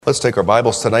Let's take our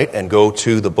Bibles tonight and go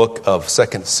to the book of 2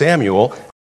 Samuel.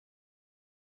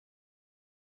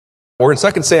 We're in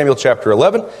 2 Samuel chapter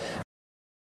 11.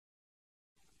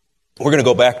 We're going to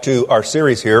go back to our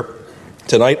series here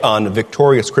tonight on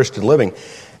victorious Christian living.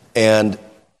 And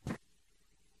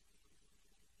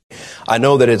I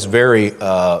know that it's very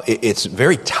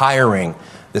tiring.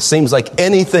 This seems like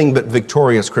anything but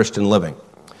victorious Christian living.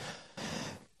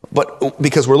 But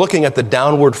because we're looking at the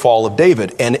downward fall of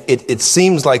David, and it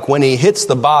seems like when he hits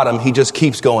the bottom, he just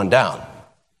keeps going down.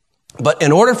 But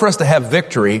in order for us to have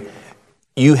victory,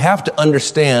 you have to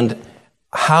understand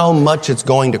how much it's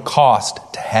going to cost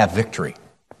to have victory.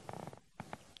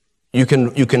 You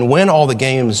can win all the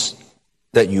games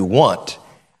that you want,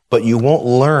 but you won't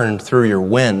learn through your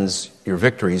wins, your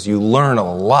victories. You learn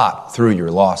a lot through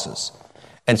your losses.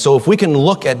 And so if we can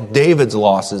look at David's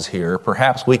losses here,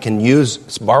 perhaps we can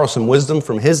borrow some wisdom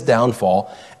from his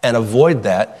downfall and avoid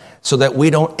that so that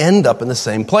we don't end up in the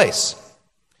same place.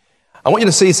 I want you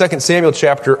to see 2 Samuel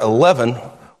chapter 11.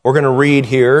 We're going to read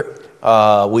here.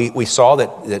 We saw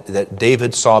that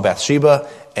David saw Bathsheba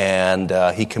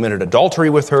and he committed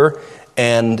adultery with her.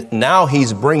 And now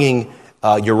he's bringing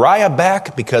Uriah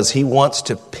back because he wants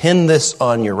to pin this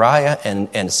on Uriah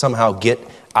and somehow get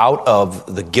out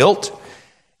of the guilt.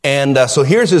 And so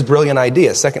here's his brilliant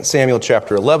idea. 2 Samuel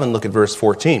chapter 11, look at verse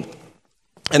 14.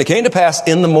 And it came to pass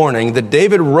in the morning that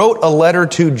David wrote a letter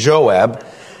to Joab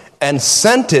and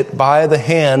sent it by the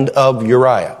hand of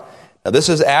Uriah. Now this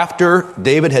is after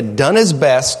David had done his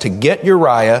best to get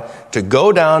Uriah to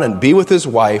go down and be with his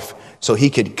wife so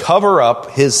he could cover up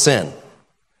his sin.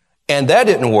 And that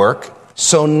didn't work.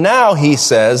 So now he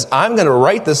says, I'm going to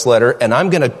write this letter and I'm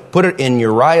going to put it in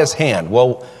Uriah's hand.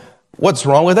 Well, what's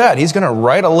wrong with that? He's going to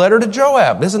write a letter to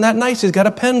Joab. Isn't that nice? He's got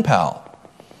a pen pal.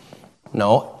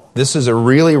 No, this is a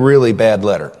really, really bad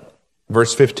letter.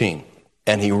 Verse 15.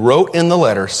 And he wrote in the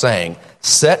letter saying,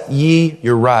 set ye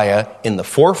Uriah in the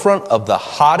forefront of the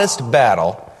hottest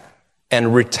battle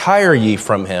and retire ye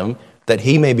from him that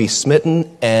he may be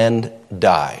smitten and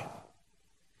die.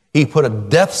 He put a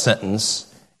death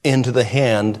sentence into the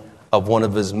hand of one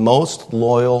of his most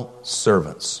loyal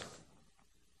servants.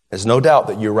 There's no doubt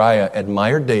that Uriah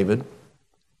admired David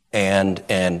and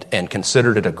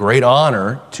considered it a great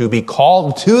honor to be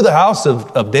called to the house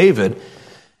of David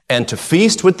and to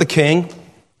feast with the king.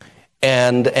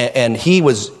 And he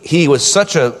was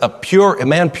such a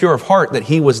man pure of heart that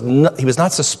he was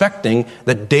not suspecting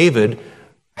that David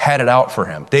had it out for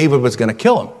him. David was going to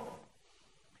kill him.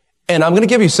 And I'm going to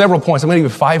give you several points. I'm going to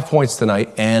give you 5 points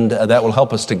tonight, and that will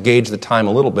help us to gauge the time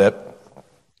a little bit.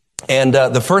 And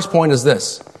the first point is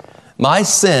this. My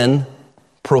sin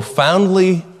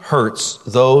profoundly hurts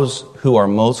those who are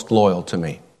most loyal to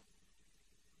me.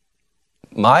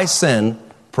 My sin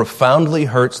profoundly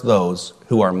hurts those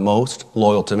who are most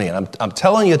loyal to me. And I'm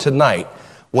telling you tonight,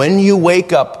 when you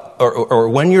wake up or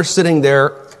when you're sitting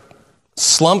there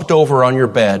slumped over on your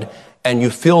bed and you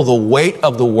feel the weight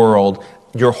of the world,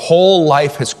 your whole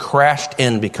life has crashed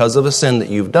in because of a sin that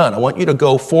you've done. I want you to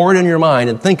go forward in your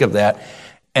mind and think of that.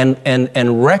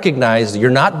 And recognize you're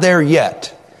not there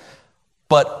yet.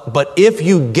 But if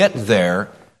you get there,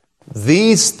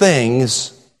 these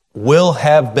things will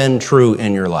have been true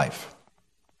in your life.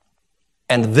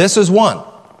 And this is one.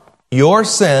 Your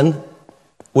sin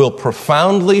will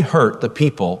profoundly hurt the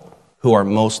people who are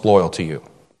most loyal to you.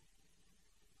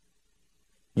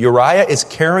 Uriah is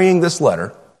carrying this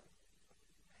letter,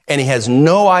 and he has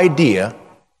no idea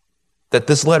that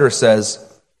this letter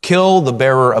says, kill the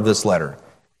bearer of this letter.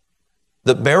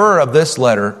 The bearer of this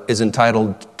letter is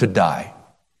entitled to die.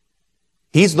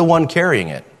 He's the one carrying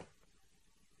it.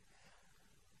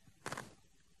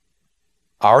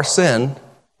 Our sin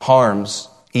harms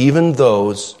even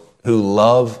those who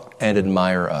love and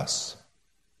admire us.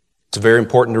 It's very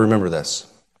important to remember this.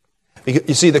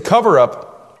 You see, the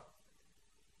cover-up,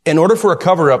 in order for a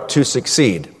cover-up to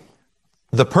succeed,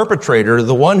 the perpetrator,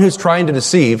 the one who's trying to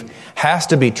deceive, has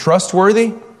to be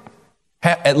trustworthy,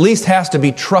 at least has to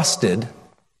be trusted,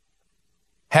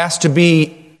 has to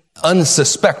be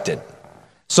unsuspected.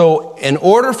 So in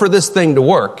order for this thing to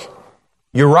work,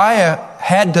 Uriah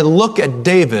had to look at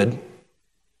David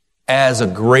as a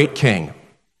great king.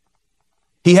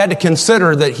 He had to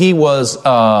consider that he was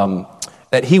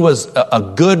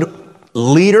a good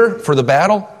leader for the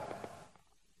battle.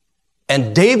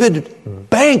 And David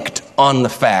banked on the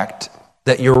fact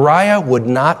that Uriah would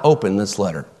not open this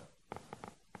letter.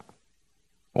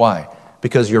 Why?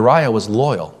 Because Uriah was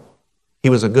loyal. He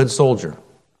was a good soldier.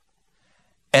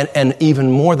 And even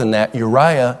more than that,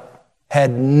 Uriah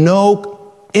had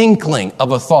no inkling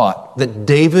of a thought that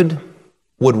David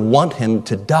would want him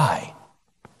to die.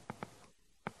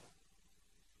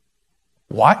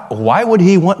 Why would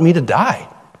he want me to die?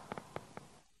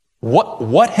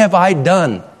 What have I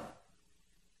done?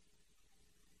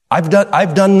 I've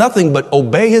done nothing but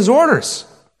obey his orders.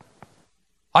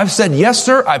 I've said, yes,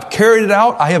 sir. I've carried it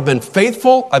out. I have been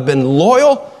faithful. I've been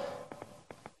loyal.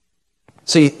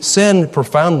 See, sin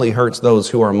profoundly hurts those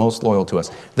who are most loyal to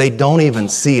us. They don't even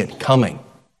see it coming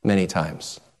many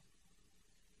times.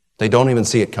 They don't even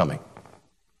see it coming.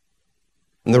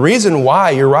 And the reason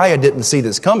why Uriah didn't see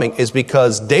this coming is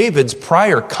because David's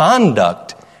prior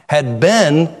conduct had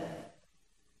been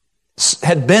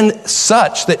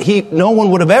such that no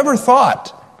one would have ever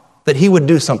thought that he would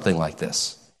do something like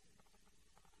this.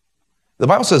 The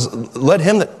Bible says, let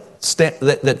him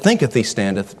that thinketh he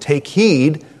standeth take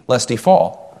heed lest he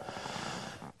fall.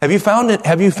 Have you found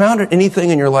anything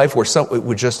in your life where it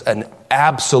was just an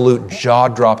absolute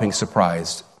jaw-dropping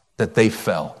surprise that they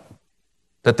fell,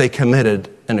 that they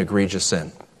committed an egregious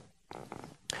sin?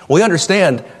 We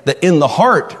understand that in the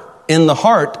heart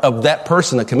of that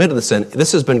person that committed the sin,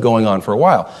 this has been going on for a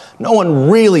while. No one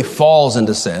really falls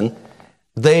into sin.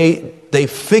 They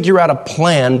figure out a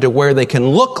plan to where they can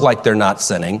look like they're not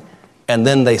sinning, and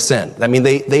then they sin. I mean,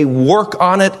 they work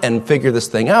on it and figure this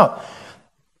thing out.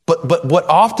 But what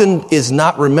often is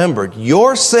not remembered,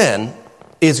 your sin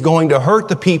is going to hurt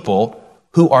the people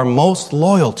who are most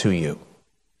loyal to you.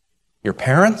 Your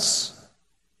parents,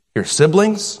 your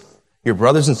siblings, your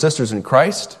brothers and sisters in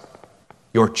Christ,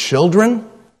 your children.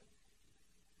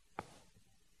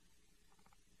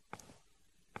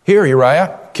 Here,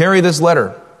 Uriah, carry this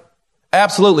letter.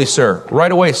 Absolutely, sir.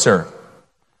 Right away, sir.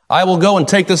 I will go and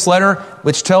take this letter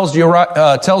which tells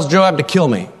Joab to kill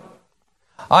me.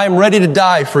 I am ready to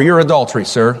die for your adultery,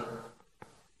 sir.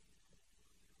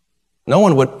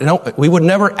 We would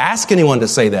never ask anyone to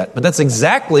say that, but that's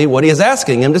exactly what he is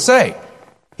asking him to say.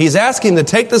 He's asking him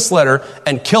to take this letter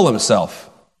and kill himself.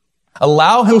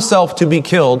 Allow himself to be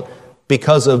killed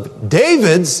because of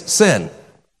David's sin.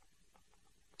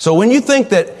 So when you think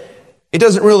that it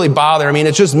doesn't really bother,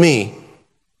 it's just me,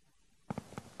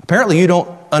 apparently you don't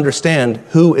understand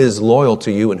who is loyal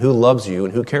to you and who loves you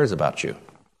and who cares about you.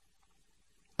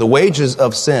 The wages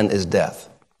of sin is death.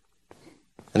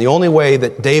 And the only way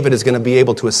that David is going to be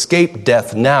able to escape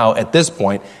death now at this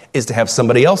point is to have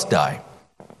somebody else die.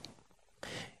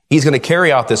 He's going to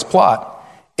carry out this plot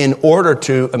in order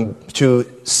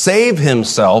to save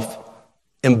himself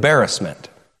embarrassment.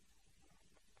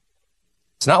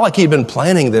 It's not like he'd been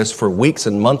planning this for weeks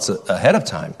and months ahead of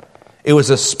time. It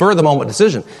was a spur-of-the-moment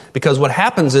decision, because what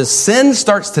happens is sin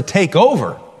starts to take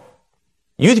over.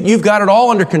 You've got it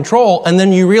all under control, and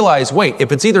then you realize, wait,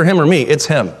 if it's either him or me, it's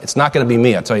him. It's not going to be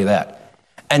me, I'll tell you that.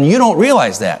 And you don't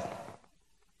realize that.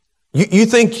 You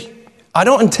think, I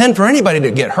don't intend for anybody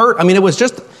to get hurt.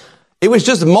 It was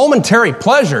just momentary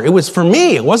pleasure. It was for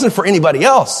me. It wasn't for anybody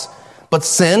else. But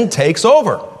sin takes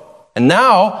over. And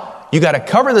now you got to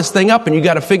cover this thing up, and you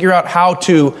got to figure out how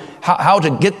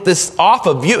to get this off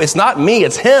of you. It's not me,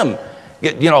 it's him.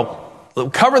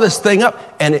 Cover this thing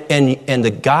up. And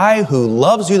the guy who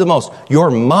loves you the most, your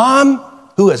mom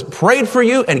who has prayed for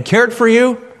you and cared for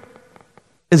you,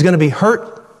 is going to be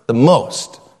hurt the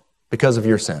most because of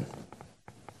your sin.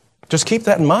 Just keep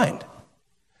that in mind.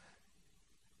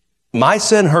 My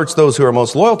sin hurts those who are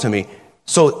most loyal to me.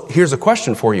 So here's a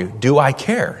question for you. Do I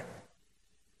care?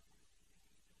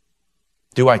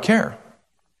 Do I care?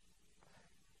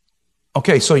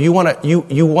 Okay, so you want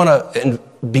to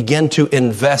begin to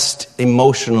invest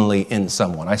emotionally in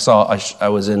someone. I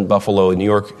was in Buffalo, New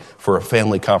York, for a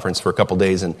family conference for a couple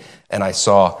days, and I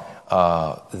saw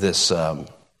this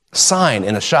sign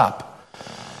in a shop,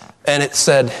 and it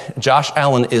said Josh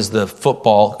Allen is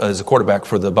the quarterback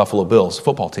for the Buffalo Bills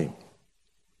football team,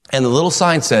 and the little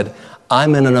sign said,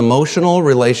 "I'm in an emotional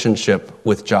relationship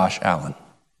with Josh Allen."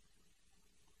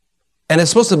 And it's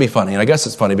supposed to be funny, and I guess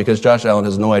it's funny because Josh Allen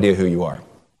has no idea who you are.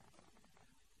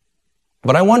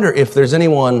 But I wonder if there's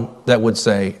anyone that would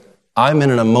say, I'm in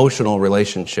an emotional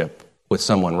relationship with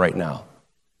someone right now.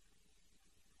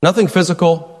 Nothing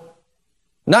physical,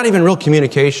 not even real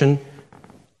communication,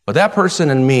 but that person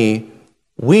and me,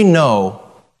 we know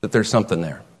that there's something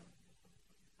there.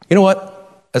 You know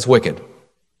what? That's wicked.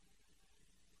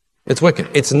 It's wicked.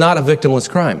 It's not a victimless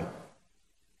crime.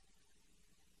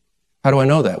 How do I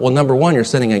know that? Well, number one, you're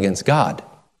sinning against God.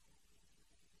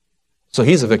 So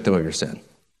he's a victim of your sin.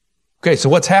 Okay, so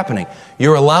what's happening?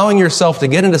 You're allowing yourself to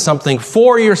get into something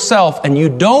for yourself, and you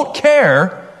don't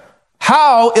care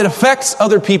how it affects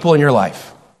other people in your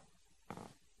life.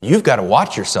 You've got to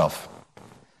watch yourself.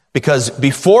 Because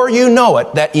before you know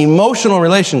it, that emotional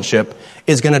relationship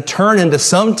is going to turn into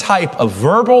some type of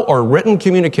verbal or written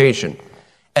communication.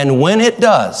 And when it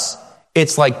does,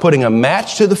 it's like putting a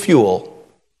match to the fuel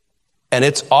and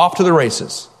it's off to the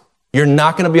races. You're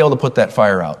not going to be able to put that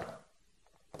fire out.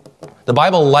 The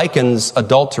Bible likens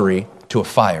adultery to a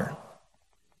fire.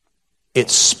 It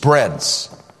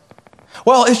spreads.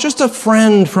 Well, it's just a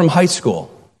friend from high school.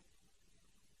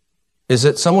 Is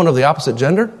it someone of the opposite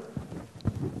gender?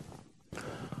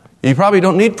 You probably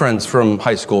don't need friends from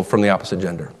high school from the opposite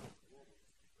gender.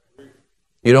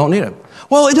 You don't need them.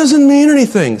 Well, it doesn't mean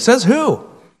anything. Says who?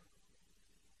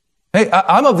 Hey,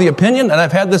 I'm of the opinion, and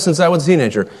I've had this since I was a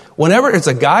teenager, whenever it's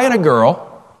a guy and a girl,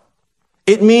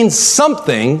 it means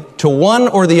something to one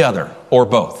or the other, or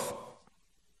both.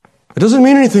 It doesn't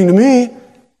mean anything to me.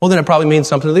 Well, then it probably means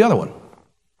something to the other one.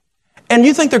 And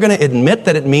you think they're going to admit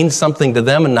that it means something to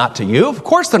them and not to you? Of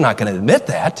course they're not going to admit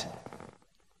that.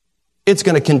 It's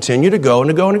going to continue to go and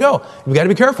to go and to go. You've got to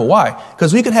be careful. Why?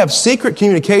 Because we can have secret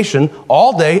communication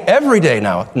all day, every day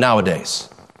nowadays.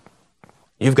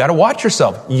 You've got to watch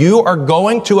yourself. You are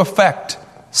going to affect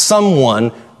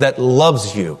someone that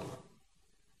loves you.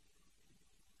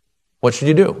 What should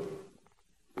you do?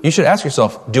 You should ask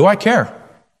yourself, do I care?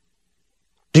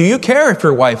 Do you care if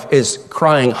your wife is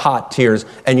crying hot tears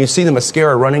and you see the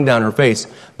mascara running down her face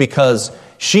because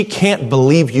she can't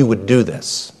believe you would do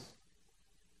this?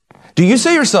 Do you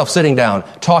see yourself sitting down,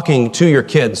 talking to your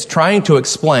kids, trying to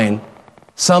explain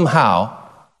somehow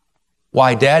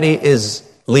why daddy is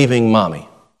leaving mommy?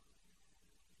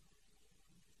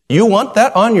 You want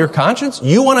that on your conscience?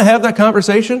 You want to have that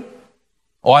conversation?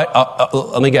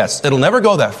 Let me guess. It'll never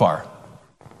go that far.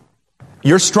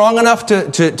 You're strong enough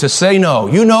to say no.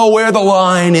 You know where the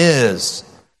line is.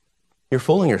 You're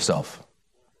fooling yourself.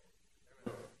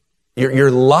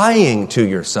 You're lying to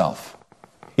yourself.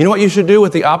 You know what you should do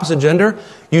with the opposite gender?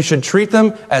 You should treat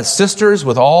them as sisters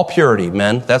with all purity,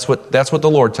 men. That's what the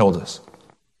Lord told us.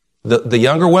 The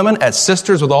younger women as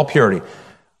sisters with all purity.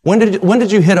 When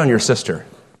did you hit on your sister?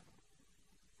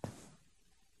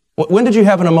 When did you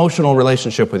have an emotional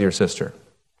relationship with your sister?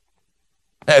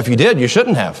 If you did, you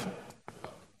shouldn't have.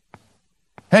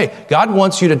 Hey, God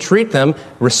wants you to treat them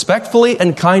respectfully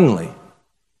and kindly.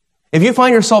 If you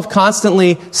find yourself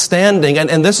constantly standing,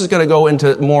 and this is going to go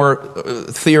into more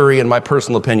theory and my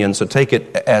personal opinion, so take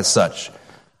it as such.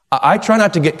 I try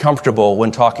not to get comfortable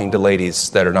when talking to ladies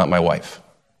that are not my wife.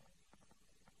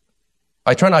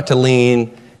 I try not to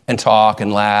lean and talk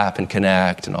and laugh and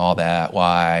connect and all that.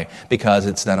 Why? Because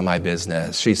it's none of my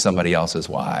business. She's somebody else's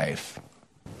wife.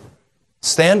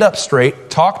 Stand up straight,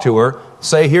 talk to her,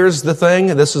 say, here's the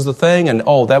thing, and this is the thing, and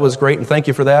oh, that was great, and thank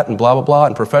you for that, and blah, blah, blah,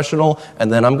 and professional,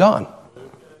 and then I'm gone.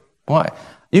 Why?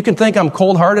 You can think I'm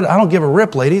cold-hearted. I don't give a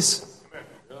rip, ladies.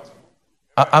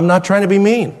 I'm not trying to be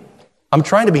mean. I'm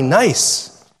trying to be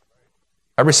nice.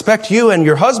 I respect you and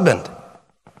your husband.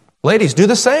 Ladies, do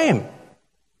the same.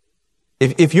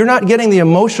 If you're not getting the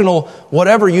emotional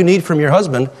whatever you need from your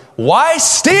husband, why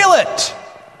steal it?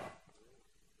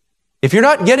 If you're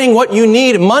not getting what you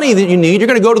need, money that you need, you're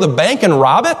going to go to the bank and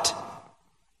rob it?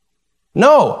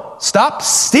 No. Stop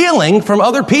stealing from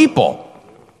other people.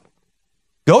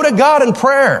 Go to God in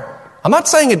prayer. I'm not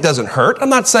saying it doesn't hurt. I'm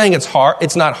not saying it's hard.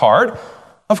 It's not hard.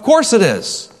 Of course it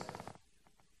is.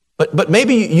 But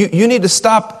maybe you need to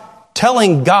stop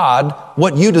telling God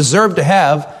what you deserve to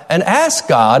have and ask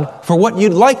God for what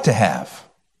you'd like to have.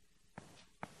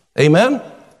 Amen?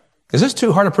 Is this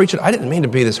too hard to preach? I didn't mean to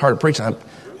be this hard to preach. I'm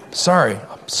sorry.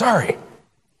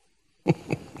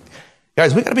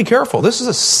 Guys, we got to be careful. This is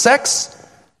a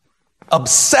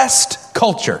sex-obsessed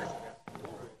culture.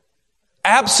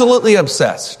 Absolutely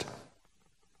obsessed.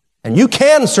 And you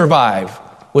can survive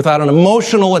without an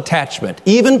emotional attachment,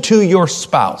 even to your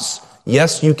spouse.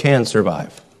 Yes, you can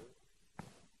survive.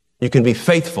 You can be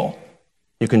faithful.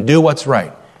 You can do what's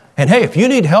right. And hey, if you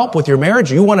need help with your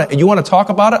marriage, you want to talk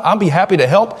about it, I'll be happy to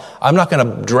help. I'm not going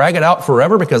to drag it out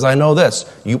forever because I know this.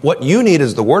 What you need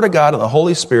is the Word of God and the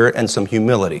Holy Spirit and some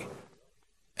humility.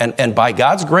 And by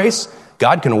God's grace,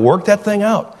 God can work that thing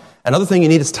out. Another thing you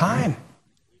need is time.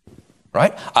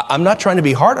 Right? I'm not trying to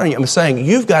be hard on you. I'm saying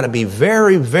you've got to be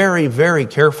very, very, very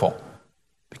careful.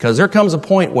 Because there comes a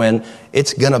point when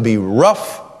it's going to be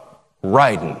rough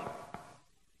riding.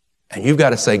 And you've got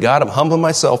to say, God, I'm humbling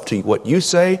myself to what you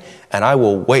say, and I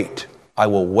will wait. I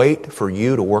will wait for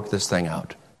you to work this thing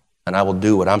out. And I will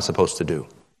do what I'm supposed to do.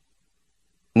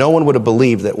 No one would have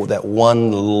believed that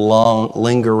one long,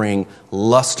 lingering,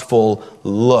 lustful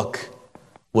look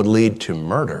would lead to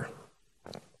murder.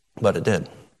 But it did.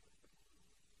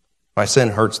 My sin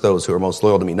hurts those who are most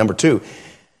loyal to me. Number 2,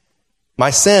 my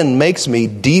sin makes me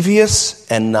devious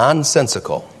and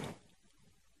nonsensical.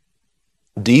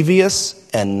 Devious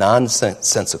and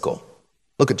nonsensical.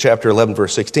 Look at chapter 11,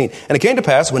 verse 16. And it came to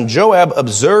pass, when Joab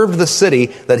observed the city,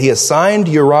 that he assigned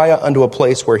Uriah unto a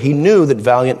place where he knew that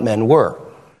valiant men were.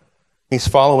 He's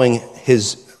following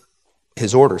his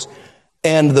orders.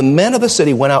 And the men of the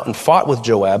city went out and fought with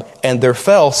Joab, and there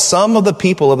fell some of the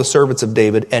people of the servants of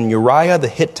David, and Uriah the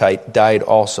Hittite died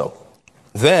also.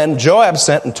 Then Joab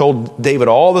sent and told David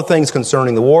all the things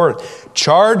concerning the war,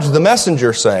 charged the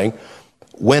messenger, saying,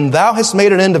 when thou hast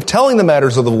made an end of telling the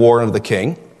matters of the war unto the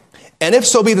king, and if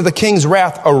so be that the king's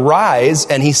wrath arise,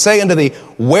 and he say unto thee,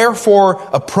 wherefore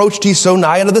approached ye so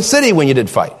nigh unto the city when ye did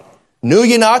fight? Knew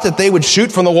ye not that they would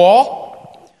shoot from the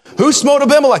wall? Who smote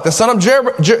Abimelech, the son of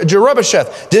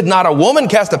Jerubbesheth? Did not a woman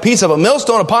cast a piece of a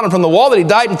millstone upon him from the wall that he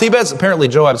died in Thebez? Apparently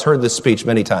Joab's heard this speech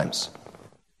many times.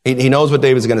 He knows what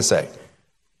David's going to say.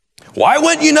 Why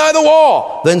went ye nigh the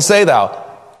wall? Then say thou,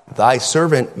 thy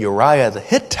servant Uriah the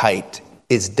Hittite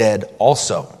is dead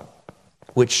also,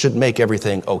 which should make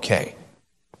everything okay.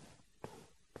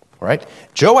 All right?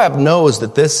 Joab knows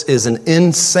that this is an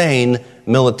insane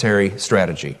military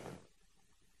strategy.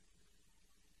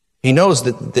 He knows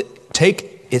that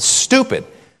it's stupid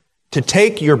to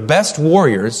take your best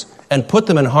warriors and put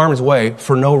them in harm's way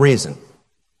for no reason.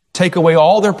 Take away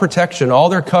all their protection, all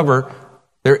their cover,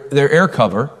 their air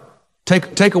cover.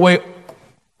 Take away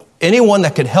anyone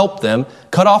that could help them,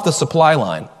 cut off the supply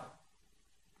line.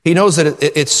 He knows that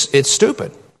it's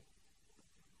stupid.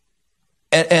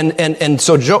 And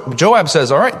so Joab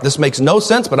says, all right, this makes no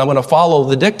sense, but I'm going to follow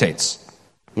the dictates.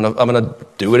 I'm going to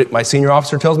do what my senior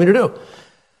officer tells me to do.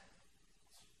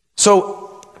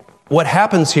 So what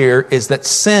happens here is that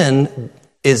sin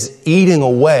is eating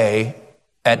away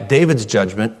at David's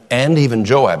judgment and even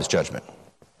Joab's judgment.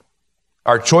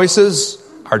 Our choices,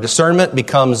 our discernment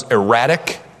becomes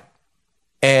erratic,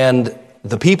 and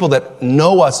the people that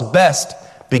know us best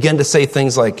begin to say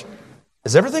things like,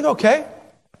 is everything okay?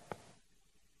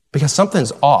 Because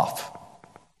something's off.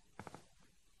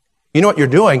 You know what you're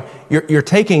doing? You're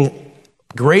taking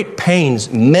great pains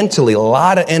mentally. A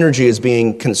lot of energy is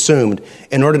being consumed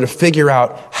in order to figure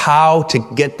out how to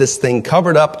get this thing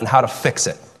covered up and how to fix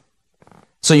it.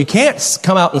 So you can't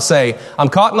come out and say, I'm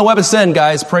caught in the web of sin,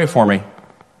 guys, pray for me.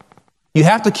 You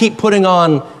have to keep putting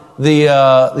on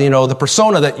the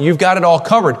persona that you've got it all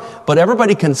covered, but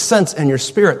everybody can sense in your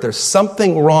spirit there's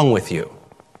something wrong with you.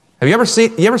 Have you ever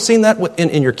seen that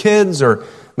in your kids, or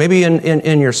maybe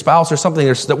in your spouse or something?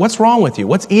 What's wrong with you?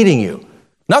 What's eating you?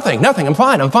 Nothing. I'm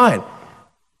fine.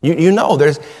 You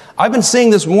know, I've been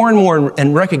seeing this more and more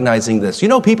and recognizing this. You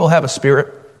know, people have a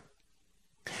spirit.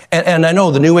 And I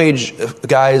know the New Age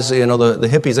guys, the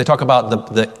hippies, they talk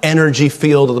about the energy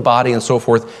field of the body and so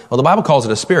forth. Well, the Bible calls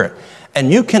it a spirit. And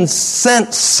you can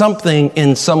sense something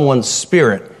in someone's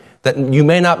spirit that you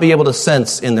may not be able to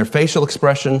sense in their facial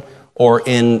expression or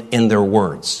in their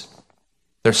words.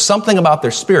 There's something about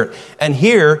their spirit. And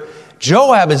here,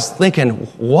 Joab is thinking,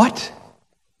 what?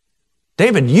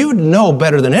 David, you know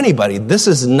better than anybody. This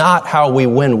is not how we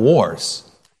win wars.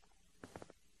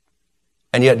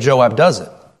 And yet Joab does it.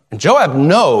 And Joab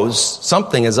knows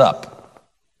something is up.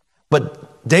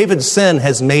 But David's sin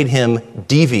has made him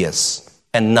devious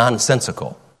and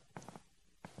nonsensical.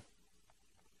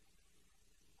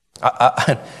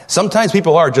 Sometimes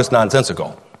people are just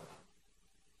nonsensical.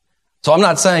 So I'm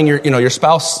not saying your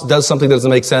spouse does something that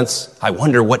doesn't make sense. I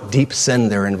wonder what deep sin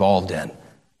they're involved in.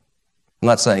 I'm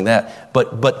not saying that,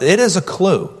 but it is a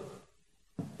clue.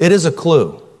 It is a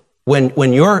clue.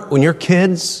 When your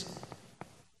kids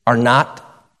are not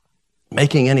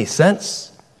making any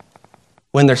sense,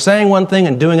 when they're saying one thing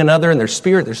and doing another in their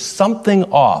spirit, there's something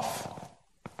off.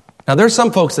 Now, there's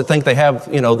some folks that think they have,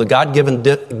 the God-given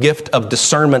gift of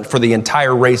discernment for the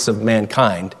entire race of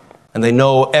mankind, and they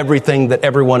know everything that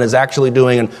everyone is actually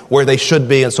doing and where they should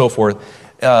be and so forth.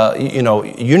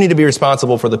 You need to be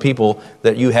responsible for the people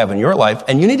that you have in your life,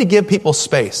 and you need to give people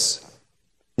space.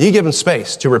 You give them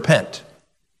space to repent.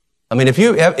 I mean, if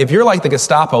you're like the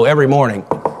Gestapo every morning,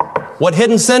 what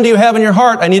hidden sin do you have in your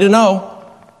heart? I need to know.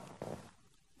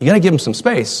 You got to give them some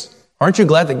space. Aren't you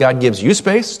glad that God gives you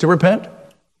space to repent?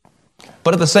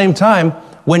 But at the same time,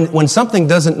 when something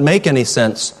doesn't make any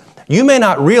sense, you may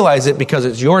not realize it because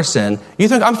it's your sin. You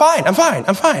think, I'm fine.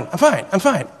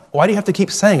 Why do you have to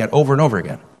keep saying it over and over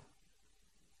again?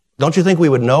 Don't you think we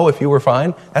would know if you were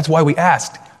fine? That's why we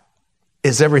asked,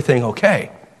 is everything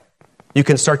okay? You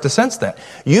can start to sense that.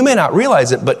 You may not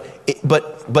realize it,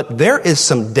 but there is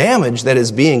some damage that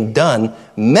is being done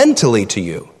mentally to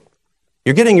you.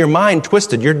 You're getting your mind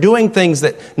twisted. You're doing things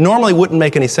that normally wouldn't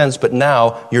make any sense, but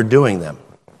now you're doing them.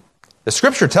 The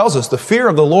scripture tells us the fear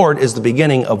of the Lord is the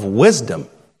beginning of wisdom.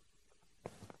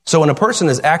 So when a person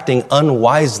is acting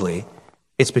unwisely,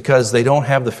 It's because they don't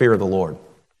have the fear of the Lord.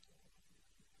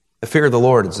 The fear of the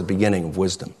Lord is the beginning of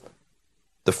wisdom.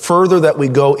 The further that we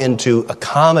go into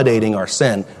accommodating our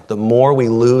sin, the more we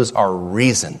lose our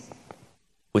reason.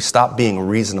 We stop being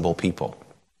reasonable people.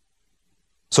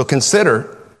 So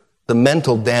consider the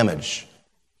mental damage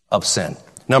of sin.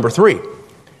 Number 3,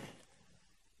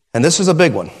 and this is a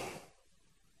big one.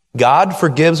 God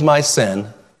forgives my sin,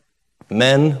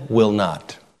 men will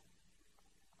not.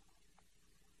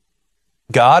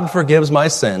 God forgives my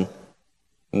sin,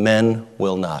 men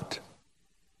will not.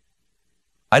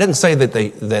 I didn't say that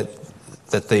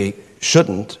they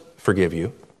shouldn't forgive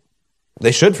you.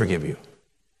 They should forgive you,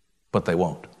 but they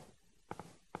won't.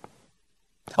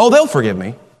 Oh, they'll forgive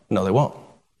me. No, they won't.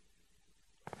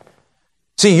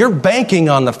 See, you're banking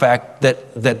on the fact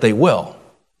that they will.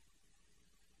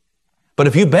 But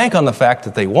if you bank on the fact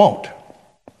that they won't,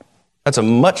 that's a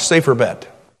much safer bet.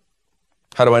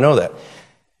 How do I know that?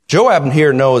 Joab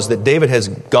here knows that David has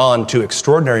gone to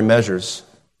extraordinary measures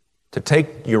to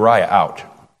take Uriah out.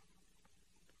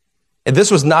 And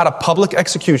this was not a public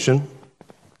execution.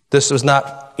 This was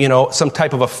not, some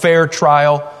type of a fair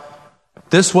trial.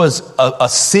 This was a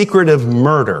secretive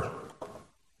murder.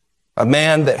 A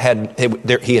man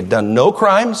that he had done no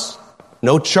crimes,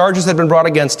 no charges had been brought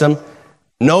against him,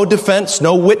 no defense,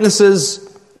 no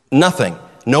witnesses, nothing.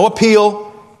 No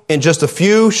appeal. In just a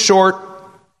few short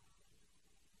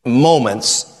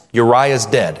moments, Uriah's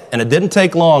dead. And it didn't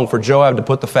take long for Joab to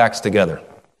put the facts together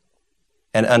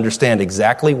and understand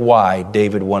exactly why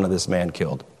David wanted this man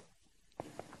killed.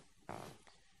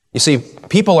 You see,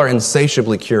 people are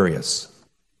insatiably curious.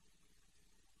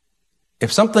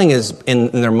 If something is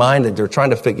in their mind that they're trying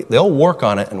to figure, they'll work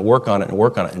on it and work on it and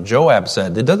work on it. And Joab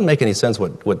said, it doesn't make any sense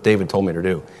what David told me to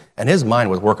do. And his mind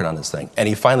was working on this thing. And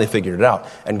he finally figured it out.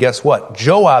 And guess what?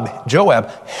 Joab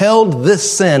held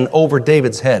this sin over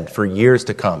David's head for years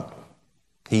to come.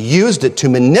 He used it to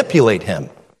manipulate him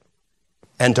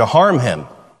and to harm him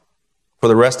for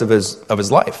the rest of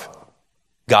his life.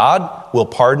 God will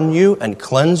pardon you and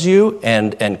cleanse you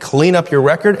and clean up your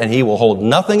record, and he will hold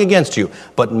nothing against you.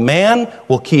 But man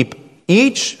will keep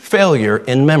each failure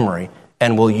in memory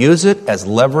and will use it as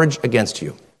leverage against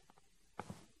you.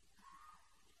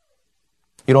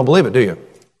 You don't believe it, do you?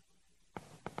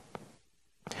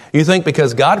 You think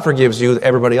because God forgives you,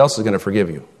 everybody else is going to forgive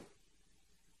you.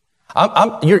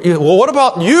 Well, what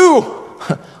about you?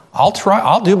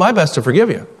 I'll do my best to forgive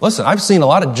you. Listen, I've seen a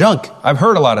lot of junk. I've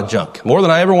heard a lot of junk, more than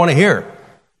I ever want to hear.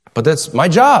 But that's my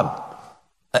job.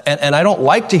 And I don't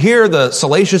like to hear the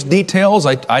salacious details.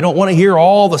 I don't want to hear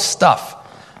all the stuff.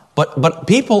 But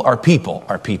people are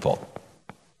people.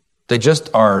 They just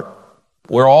are,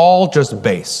 we're all just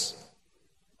base.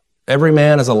 Every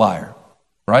man is a liar,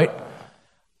 right?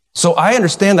 So I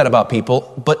understand that about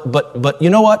people, but you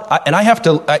know what?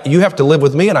 You have to live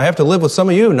with me, and I have to live with some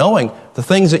of you, knowing the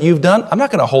things that you've done. I'm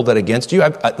not going to hold that against you.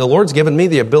 The Lord's given me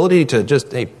the ability to just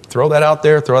throw that out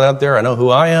there. I know who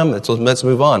I am. Let's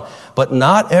move on. But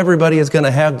not everybody is going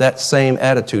to have that same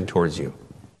attitude towards you.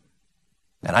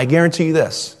 And I guarantee you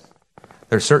this: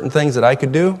 there's certain things that I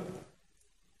could do,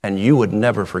 and you would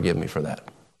never forgive me for that.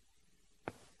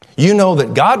 You know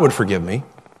that God would forgive me,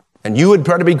 and you would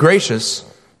try to be gracious.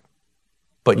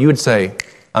 But you would say,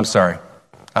 I'm sorry.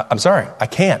 I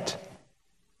can't.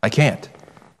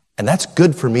 And that's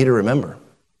good for me to remember.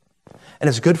 And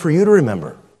it's good for you to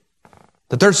remember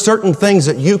that there's certain things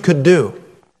that you could do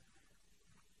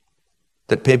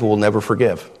that people will never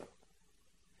forgive.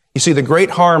 You see, the great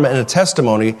harm in a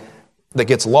testimony that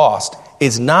gets lost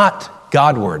is not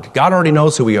Godward. God already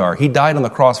knows who we are. He died on the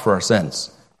cross for our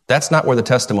sins. That's not where the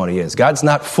testimony is. God's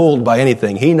not fooled by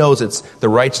anything. He knows it's the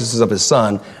righteousness of his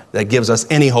Son that gives us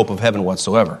any hope of heaven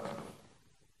whatsoever.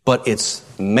 But it's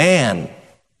man.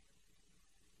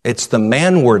 It's the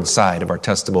manward side of our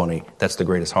testimony that's the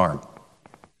greatest harm.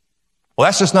 Well,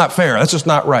 that's just not fair. That's just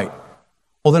not right.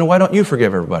 Well, then why don't you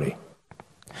forgive everybody?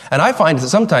 And I find that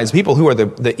sometimes people who are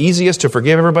the easiest to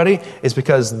forgive everybody is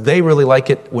because they really like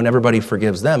it when everybody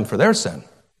forgives them for their sin.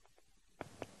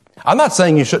 I'm not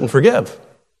saying you shouldn't forgive.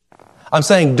 I'm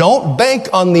saying don't bank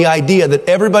on the idea that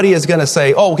everybody is going to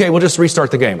say, oh, okay, we'll just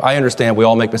restart the game. I understand we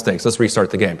all make mistakes. Let's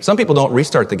restart the game. Some people don't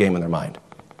restart the game in their mind.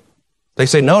 They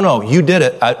say, no, you did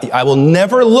it. I will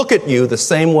never look at you the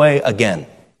same way again.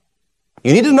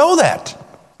 You need to know that.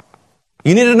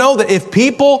 You need to know that if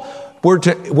people were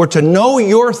to know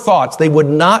your thoughts, they would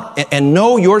not, and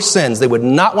know your sins, they would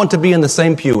not want to be in the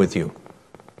same pew with you.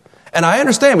 And I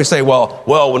understand. We say, well,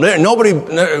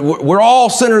 we're all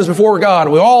sinners before God.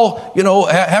 We all,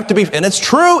 have to be, and it's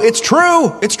true.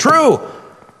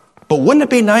 But wouldn't it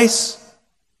be nice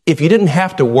if you didn't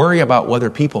have to worry about whether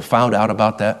people found out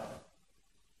about that?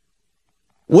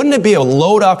 Wouldn't it be a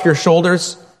load off your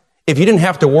shoulders if you didn't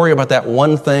have to worry about that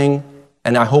one thing?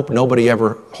 And I hope nobody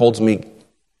ever holds me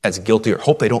as guilty, or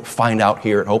hope they don't find out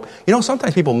here at Hope. You know,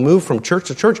 sometimes people move from church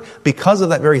to church because of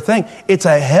that very thing. It's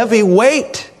a heavy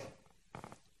weight.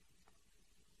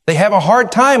 They have a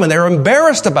hard time and they're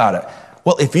embarrassed about it.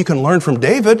 Well, if you can learn from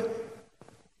David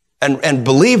and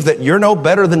believe that you're no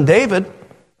better than David,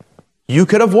 you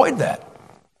could avoid that.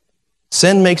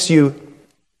 Sin makes you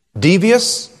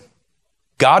devious.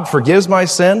 God forgives my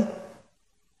sin.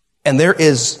 And there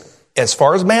is, as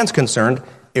far as man's concerned,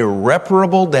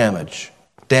 irreparable damage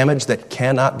that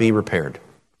cannot be repaired.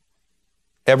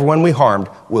 Everyone we harmed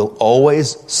will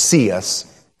always see us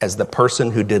as the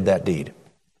person who did that deed.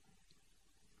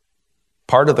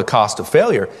 Part of the cost of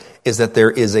failure is that there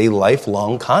is a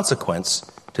lifelong consequence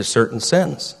to certain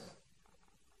sins.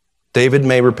 David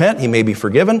may repent, he may be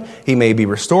forgiven, he may be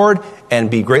restored, and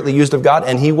be greatly used of God,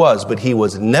 and he was, but he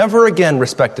was never again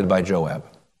respected by Joab.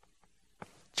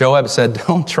 Joab said,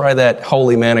 don't try that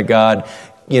holy man of God,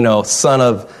 son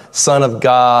of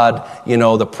God,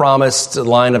 the promised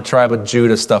line of tribe of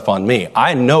Judah stuff on me.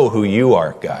 I know who you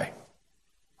are, guy.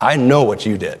 I know what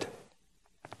you did.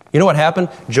 You know what happened?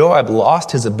 Joab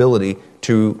lost his ability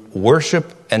to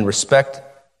worship and respect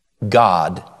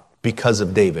God because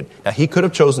of David. Now, he could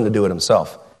have chosen to do it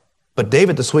himself. But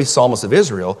David, the sweet psalmist of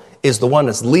Israel, is the one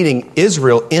that's leading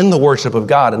Israel in the worship of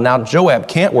God. And now Joab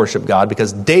can't worship God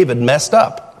because David messed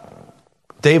up.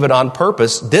 David on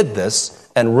purpose did this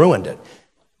and ruined it.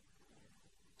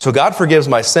 So God forgives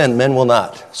my sin, men will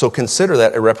not. So consider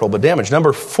that irreparable damage.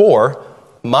 Number 4,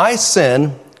 my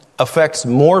sin affects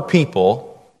more people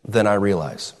than I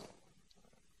realize.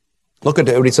 Look at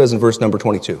what he says in verse number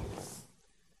 22.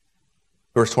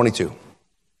 Verse 22.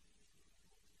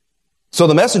 So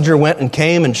the messenger went and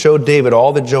came and showed David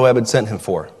all that Joab had sent him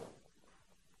for.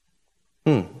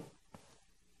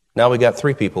 Now we got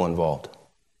 3 people involved.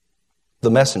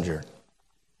 The messenger.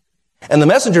 And the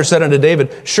messenger said unto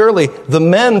David, surely the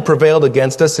men prevailed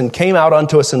against us and came out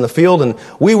unto us in the field, and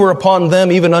we were upon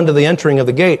them even unto the entering of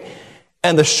the gate.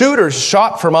 And the shooters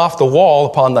shot from off the wall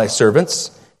upon thy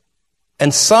servants,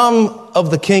 and some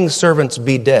of the king's servants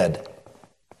be dead.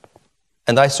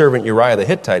 And thy servant Uriah the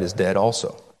Hittite is dead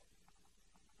also.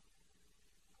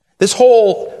 This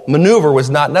whole maneuver was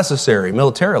not necessary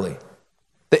militarily.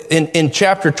 In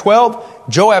chapter 12,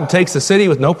 Joab takes the city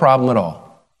with no problem at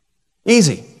all.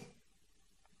 Easy.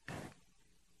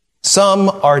 Some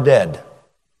are dead,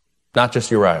 not just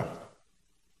Uriah.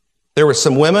 There were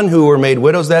some women who were made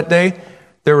widows that day.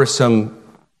 There were some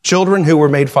children who were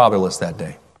made fatherless that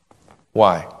day.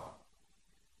 Why?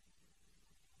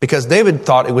 Because David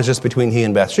thought it was just between he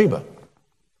and Bathsheba,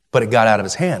 but it got out of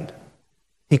his hand.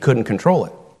 He couldn't control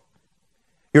it.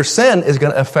 Your sin is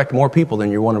going to affect more people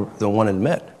than you want to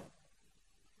admit.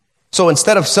 So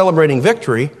instead of celebrating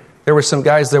victory, there were some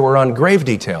guys that were on grave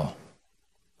detail.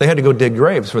 They had to go dig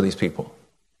graves for these people.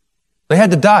 They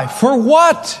had to die. For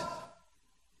what?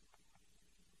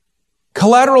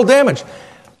 Collateral damage.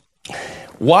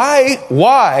 Why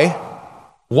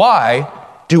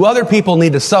do other people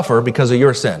need to suffer because of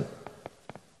your sin?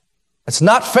 It's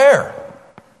not fair.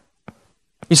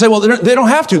 You say, well, they don't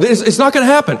have to. It's not going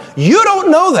to happen. You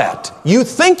don't know that. You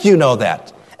think you know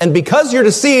that. And because you're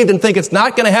deceived and think it's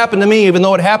not going to happen to me, even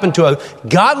though it happened to a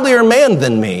godlier man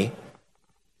than me,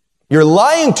 you're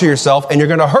lying to yourself, and you're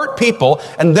going to hurt people,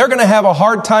 and they're going to have a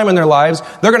hard time in their lives.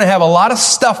 They're going to have a lot of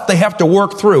stuff they have to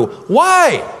work through.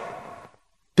 Why?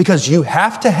 Because you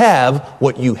have to have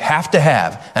what you have to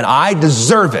have, and I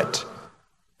deserve it.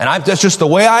 And that's just the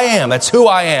way I am. That's who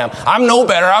I am. I'm no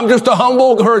better. I'm just a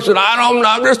humble person.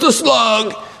 I'm just a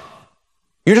slug.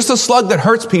 You're just a slug that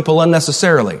hurts people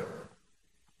unnecessarily.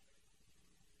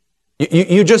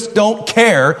 You just don't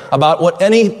care about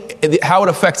how it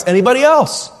affects anybody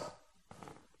else.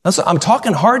 I'm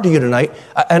talking hard to you tonight,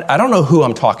 and I don't know who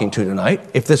I'm talking to tonight,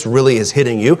 if this really is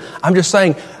hitting you. I'm just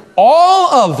saying,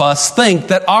 all of us think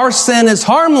that our sin is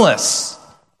harmless.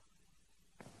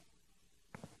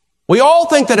 We all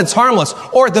think that it's harmless,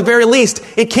 or at the very least,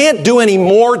 it can't do any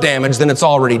more damage than it's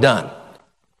already done.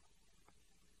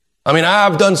 I mean,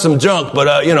 I've done some junk,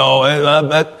 but, we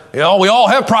all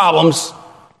have problems.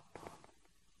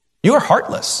 You are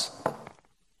heartless.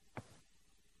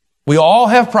 We all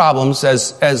have problems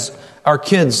as our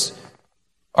kids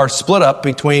are split up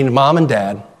between mom and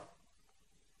dad.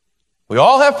 We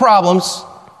all have problems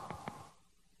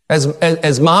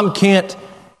as mom can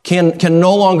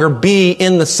no longer be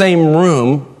in the same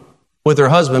room with her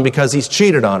husband because he's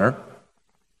cheated on her.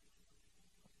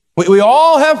 We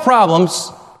all have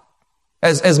problems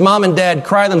as mom and dad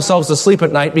cry themselves to sleep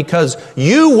at night because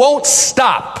you won't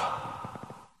stop.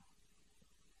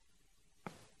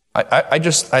 I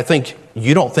think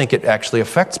you don't think it actually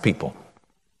affects people.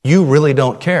 You really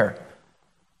don't care.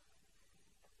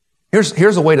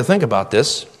 Here's a way to think about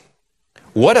this.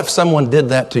 What if someone did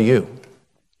that to you?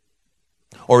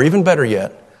 Or even better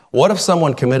yet, what if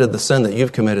someone committed the sin that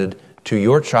you've committed to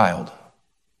your child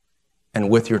and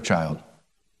with your child?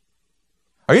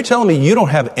 Are you telling me you don't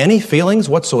have any feelings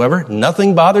whatsoever?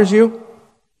 Nothing bothers you?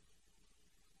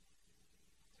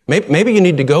 Maybe you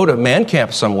need to go to man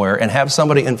camp somewhere and have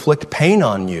somebody inflict pain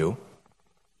on you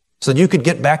so that you could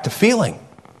get back to feeling.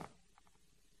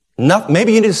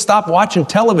 Maybe you need to stop watching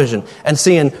television and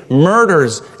seeing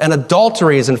murders and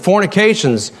adulteries and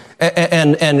fornications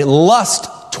and lust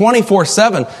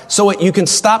 24/7 so that you can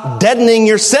stop deadening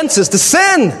your senses to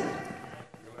sin.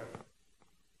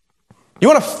 You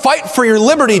want to fight for your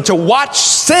liberty to watch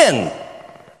sin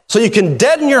so you can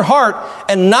deaden your heart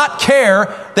and not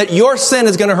care that your sin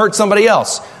is going to hurt somebody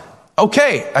else.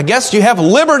 Okay, I guess you have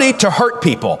liberty to hurt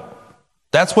people.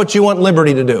 That's what you want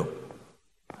liberty to do.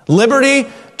 Liberty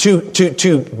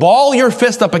to ball your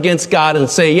fist up against God and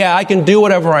say, yeah, I can do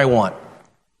whatever I want.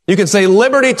 You can say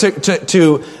liberty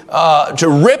to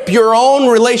rip your own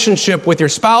relationship with your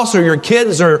spouse or your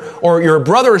kids or your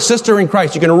brother or sister in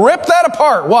Christ. You can rip that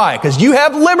apart. Why? Because you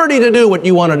have liberty to do what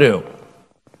you want to do.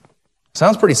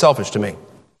 Sounds pretty selfish to me.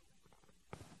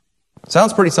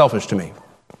 Sounds pretty selfish to me.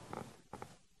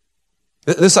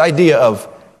 This idea of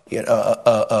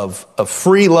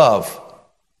free love,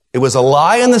 it was a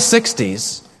lie in the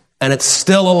 60s, and it's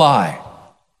still a lie.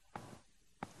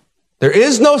 There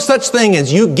is no such thing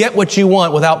as you get what you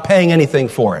want without paying anything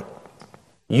for it.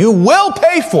 You will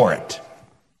pay for it.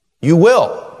 You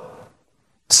will.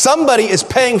 Somebody is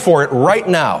paying for it right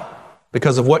now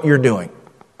because of what you're doing.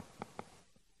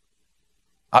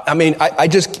 I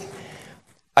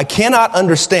cannot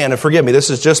understand, and forgive me,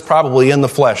 this is just probably in the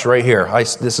flesh right here.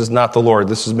 This is not the Lord,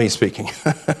 this is me speaking.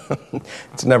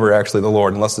 It's never actually the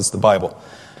Lord unless it's the Bible.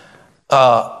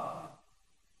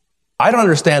 I don't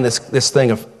understand this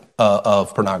thing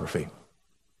of pornography.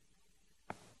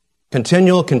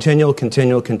 Continual.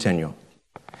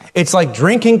 It's like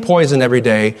drinking poison every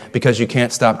day because you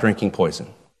can't stop drinking poison.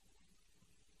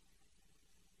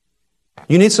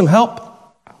 You need some help?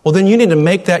 Well, then you need to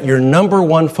make that your number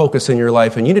one focus in your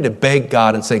life, and you need to beg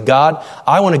God and say, God,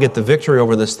 I want to get the victory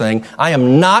over this thing. I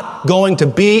am not going to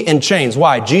be in chains.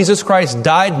 Why? Jesus Christ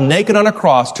died naked on a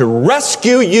cross to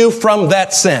rescue you from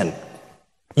that sin.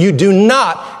 You do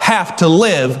not have to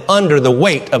live under the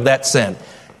weight of that sin.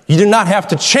 You do not have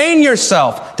to chain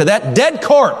yourself to that dead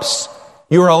corpse.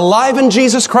 You are alive in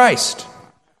Jesus Christ.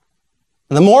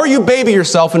 And the more you baby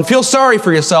yourself and feel sorry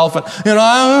for yourself,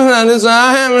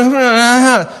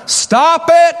 stop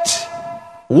it.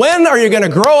 When are you going to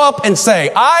grow up and say,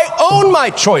 I own my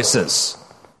choices?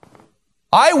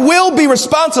 I will be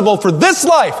responsible for this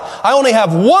life. I only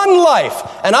have one life,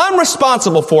 and I'm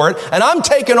responsible for it, and I'm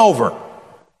taking over.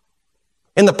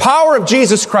 In the power of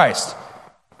Jesus Christ.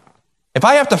 If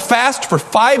I have to fast for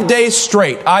 5 days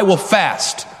straight, I will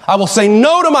fast. I will say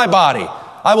no to my body.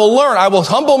 I will learn. I will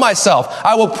humble myself.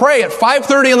 I will pray at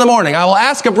 5:30 in the morning. I will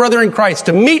ask a brother in Christ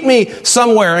to meet me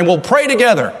somewhere and we'll pray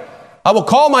together. I will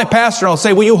call my pastor and I'll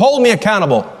say, will you hold me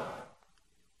accountable?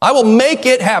 I will make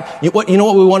it happen. You know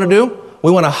what we want to do?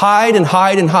 We want to hide and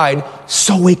hide and hide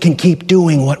so we can keep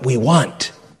doing what we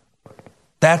want.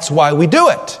 That's why we do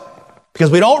it. Because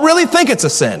we don't really think it's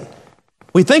a sin.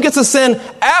 We think it's a sin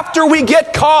after we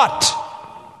get caught.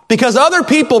 Because other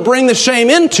people bring the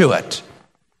shame into it.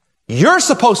 You're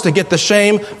supposed to get the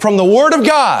shame from the Word of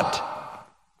God.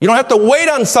 You don't have to wait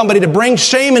on somebody to bring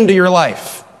shame into your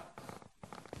life.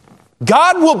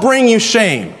 God will bring you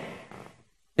shame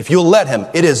if you'll let Him.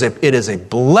 It is a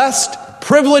blessed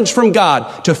privilege from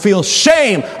God to feel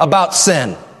shame about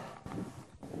sin.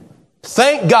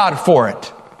 Thank God for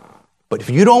it. But if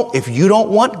you don't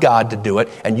want God to do it,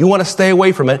 and you want to stay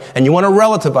away from it, and you want to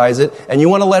relativize it, and you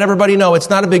want to let everybody know it's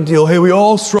not a big deal, hey, we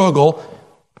all struggle.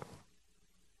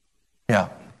 Yeah,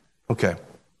 okay.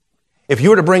 If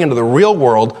you were to bring into the real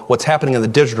world what's happening in the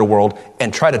digital world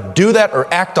and try to do that or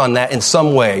act on that in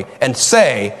some way and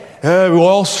say, hey, we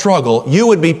all struggle, you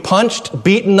would be punched,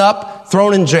 beaten up,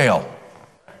 thrown in jail.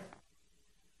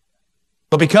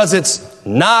 But because it's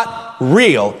not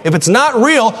real, if it's not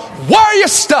real, why are you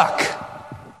stuck?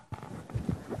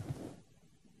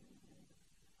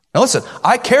 Now listen,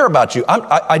 I care about you.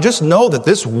 I just know that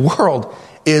this world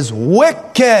is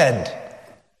wicked.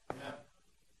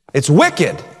 It's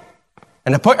wicked.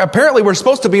 And apparently we're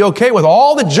supposed to be okay with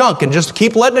all the junk and just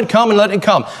keep letting it come and letting it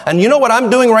come. And you know what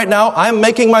I'm doing right now? I'm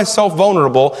making myself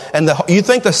vulnerable. And you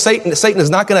think Satan is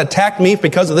not going to attack me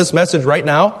because of this message right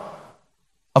now?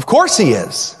 Of course he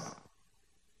is.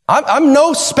 I'm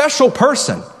no special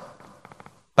person.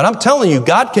 But I'm telling you,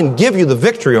 God can give you the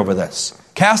victory over this.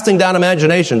 Casting down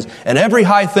imaginations and every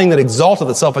high thing that exalteth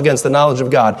itself against the knowledge of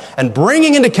God, and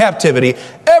bringing into captivity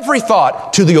every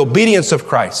thought to the obedience of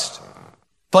Christ.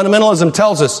 Fundamentalism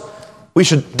tells us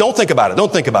don't think about it,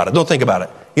 don't think about it, don't think about it.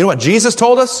 You know what Jesus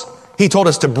told us? He told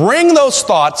us to bring those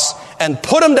thoughts and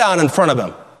put them down in front of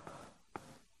him.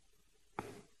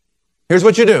 Here's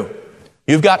what you do.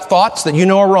 You've got thoughts that you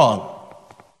know are wrong.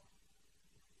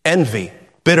 Envy,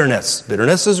 bitterness.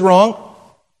 Bitterness is wrong.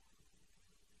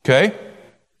 Okay?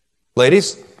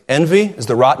 Ladies, envy is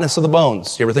the rottenness of the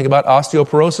bones. You ever think about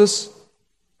osteoporosis?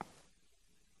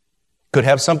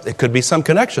 It could be some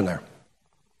connection there.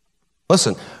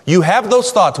 Listen, you have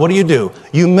those thoughts. What do?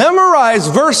 You memorize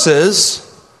verses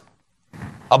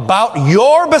about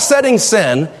your besetting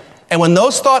sin, and when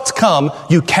those thoughts come,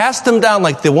 you cast them down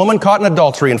like the woman caught in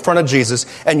adultery in front of Jesus,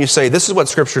 and you say, this is what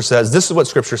Scripture says, this is what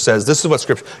Scripture says, this is what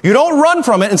Scripture... You don't run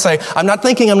from it and say, I'm not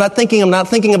thinking about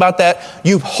that.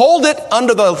 You hold it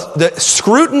under the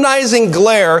scrutinizing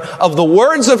glare of the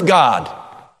words of God,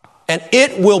 and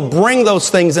it will bring those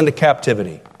things into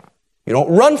captivity. You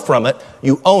don't run from it,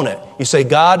 you own it. You say,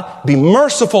 God, be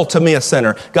merciful to me, a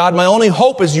sinner. God, my only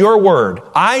hope is your word.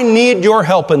 I need your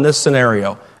help in this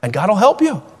scenario. And God will help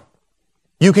you.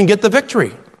 You can get the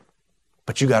victory.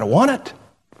 But you got to want it.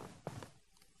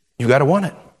 You got to want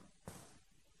it.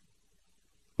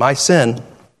 My sin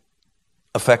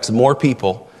affects more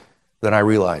people than I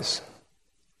realize.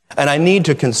 And I need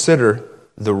to consider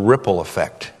the ripple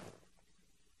effect.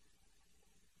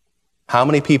 How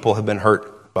many people have been hurt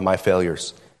by my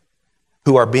failures,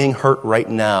 who are being hurt right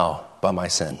now by my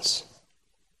sins?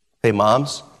 Hey,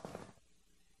 moms,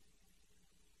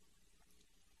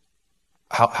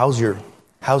 how's your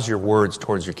words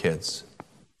towards your kids?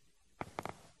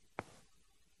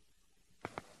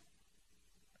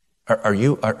 Are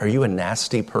you a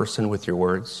nasty person with your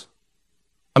words?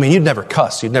 I mean, you'd never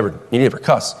cuss, you never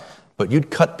cuss, but you'd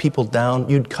cut people down,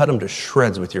 you'd cut them to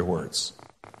shreds with your words.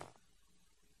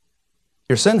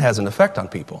 Your sin has an effect on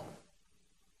people.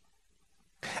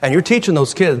 And you're teaching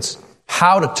those kids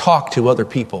how to talk to other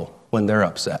people when they're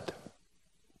upset.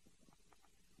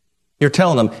 You're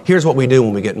telling them, here's what we do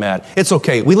when we get mad. It's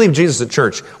okay. We leave Jesus at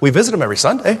church. We visit him every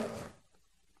Sunday.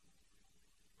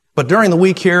 But during the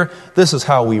week here, this is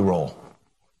how we roll.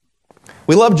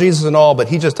 We love Jesus and all, but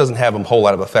he just doesn't have a whole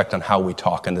lot of effect on how we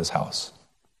talk in this house.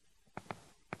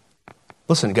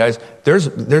 Listen, guys,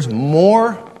 there's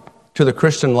more to the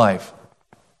Christian life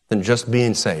than just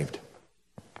being saved.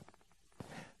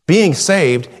 Being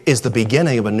saved is the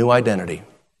beginning of a new identity.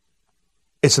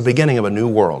 It's the beginning of a new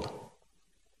world.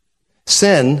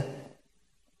 Sin,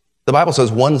 the Bible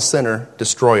says, one sinner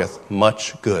destroyeth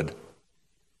much good.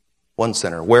 One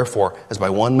sinner. Wherefore, as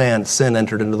by one man sin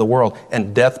entered into the world,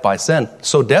 and death by sin.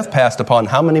 So death passed upon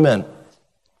how many men?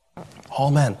 All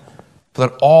men. For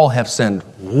that all have sinned.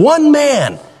 One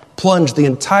man plunged the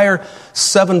entire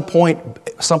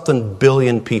 7-point-something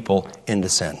billion people into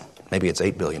sin. Maybe it's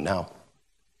 8 billion now.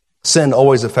 Sin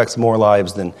always affects more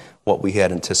lives than what we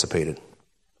had anticipated.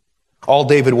 All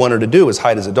David wanted to do was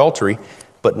hide his adultery,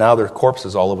 but now there are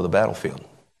corpses all over the battlefield.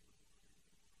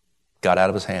 Got out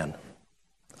of his hand.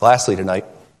 Lastly tonight,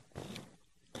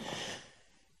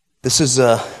 this is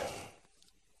going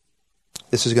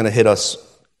to hit us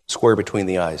square between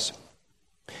the eyes.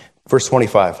 Verse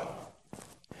 25.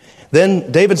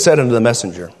 Then David said unto the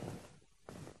messenger,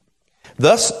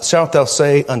 Thus shalt thou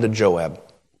say unto Joab,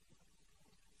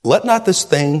 Let not this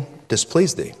thing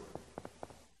displease thee.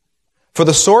 For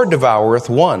the sword devoureth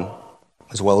one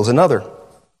as well as another.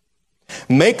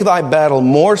 Make thy battle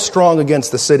more strong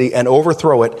against the city, and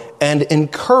overthrow it, and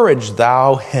encourage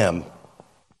thou him.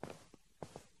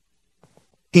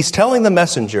 He's telling the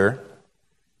messenger,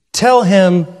 tell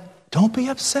him, don't be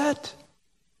upset.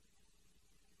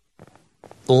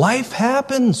 Life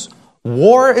happens.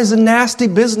 War is a nasty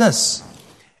business.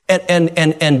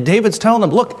 And David's telling him,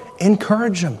 look,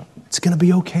 encourage him. It's going to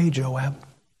be okay, Joab.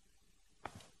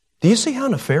 Do you see how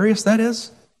nefarious that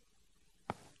is?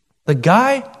 The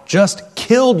guy just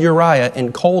killed Uriah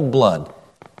in cold blood.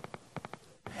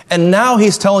 And now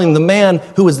he's telling the man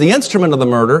who was the instrument of the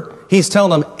murder, he's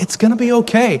telling him, it's going to be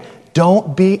okay.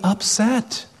 Don't be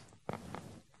upset.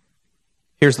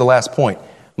 Here's the last point.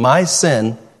 My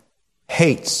sin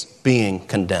hates being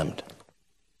condemned.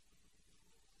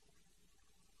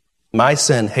 My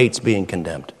sin hates being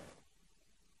condemned.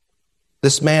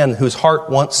 this man whose heart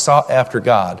once sought after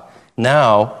God,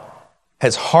 now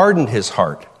has hardened his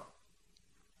heart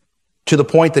to the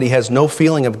point that he has no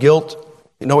feeling of guilt,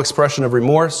 no expression of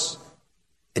remorse.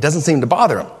 It doesn't seem to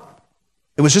bother him.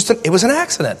 It was an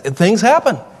accident. Things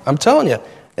happen. I'm telling you.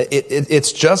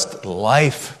 It's just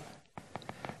life.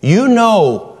 You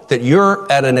know that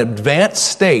you're at an advanced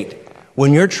state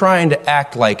when you're trying to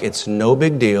act like it's no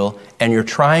big deal and you're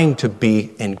trying to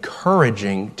be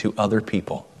encouraging to other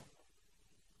people.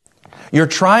 You're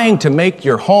trying to make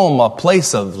your home a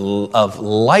place of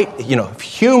light,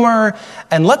 humor,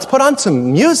 and let's put on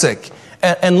some music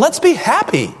and let's be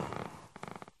happy.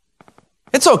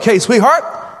 It's okay, sweetheart.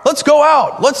 Let's go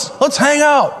out. Let's hang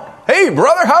out. Hey,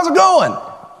 brother, how's it going?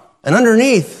 And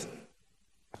underneath,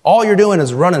 all you're doing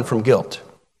is running from guilt.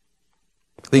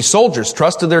 These soldiers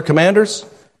trusted their commanders.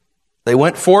 They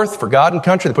went forth for God and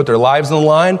country. They put their lives on the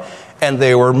line, and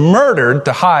they were murdered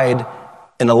to hide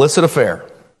an illicit affair.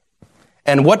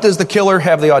 And what does the killer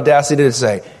have the audacity to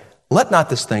say? Let not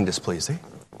this thing displease thee.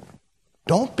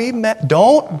 Don't be mad.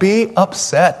 Don't be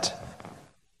upset.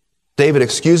 David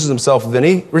excuses himself of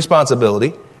any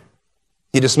responsibility.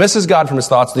 He dismisses God from his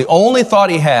thoughts. The only thought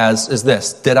he has is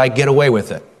this: did I get away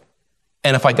with it?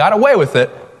 And if I got away with it,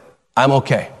 I'm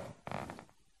okay.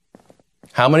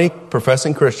 How many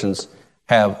professing Christians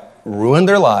have ruined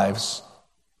their lives,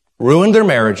 ruined their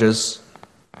marriages,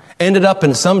 ended up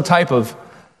in some type of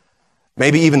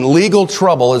maybe even legal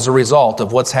trouble as a result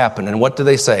of what's happened? And what do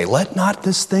they say? Let not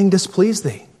this thing displease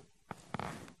thee.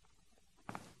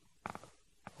 I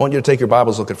want you to take your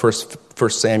Bibles, look at 1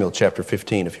 Samuel chapter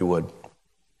 15, if you would.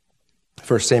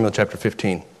 1 Samuel chapter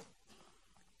 15.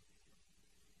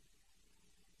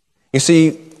 You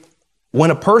see,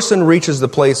 when a person reaches the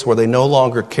place where they no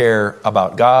longer care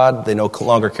about God, they no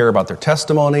longer care about their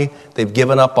testimony, they've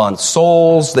given up on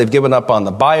souls, they've given up on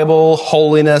the Bible,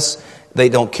 holiness, they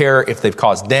don't care if they've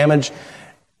caused damage.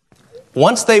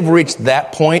 Once they've reached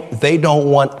that point, they don't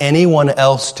want anyone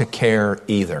else to care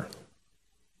either.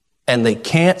 And they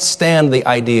can't stand the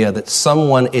idea that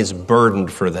someone is burdened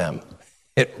for them.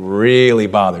 It really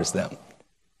bothers them.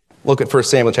 Look at 1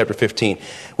 Samuel chapter 15.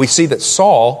 We see that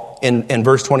Saul, in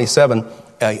verse 27,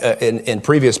 in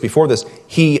previous before this,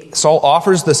 Saul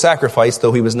offers the sacrifice,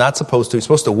 though he was not supposed to. He's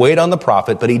supposed to wait on the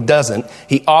prophet, but he doesn't.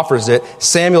 He offers it.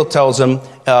 Samuel tells him,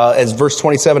 as verse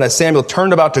 27, as Samuel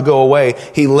turned about to go away,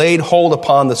 he laid hold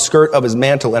upon the skirt of his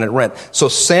mantle and it rent. So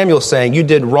Samuel's saying, you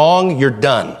did wrong, you're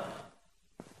done.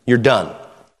 You're done.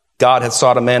 God hath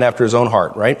sought a man after his own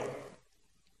heart, right?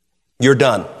 You're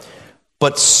done.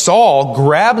 But Saul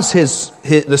grabs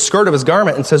the skirt of his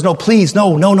garment and says, no, please,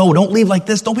 no, don't leave like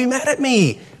this. Don't be mad at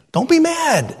me. Don't be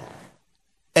mad.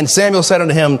 And Samuel said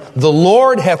unto him, the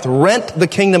Lord hath rent the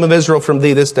kingdom of Israel from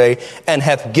thee this day, and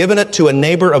hath given it to a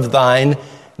neighbor of thine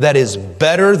that is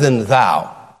better than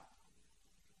thou.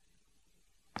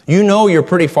 You know you're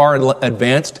pretty far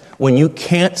advanced when you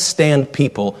can't stand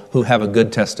people who have a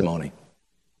good testimony.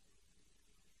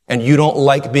 And you don't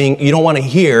want to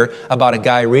hear about a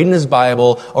guy reading his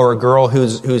Bible or a girl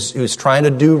who's trying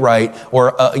to do right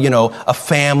or a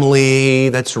family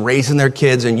that's raising their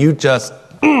kids, and you just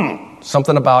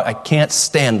something about, I can't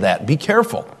stand that. Be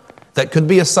careful. That could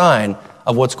be a sign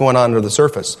of what's going on under the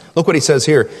surface. Look what he says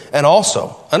here. And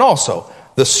also,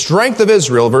 the strength of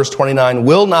Israel, verse 29,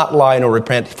 will not lie nor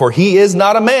repent, for he is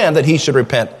not a man that he should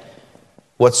repent.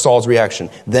 What's Saul's reaction?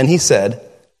 Then he said,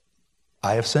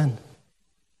 I have sinned.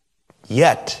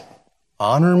 Yet,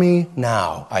 honor me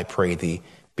now, I pray thee,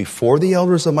 before the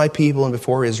elders of my people and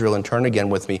before Israel, and turn again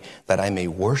with me, that I may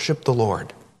worship the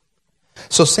Lord.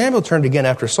 So Samuel turned again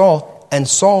after Saul, and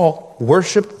Saul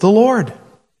worshiped the Lord.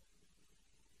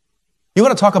 You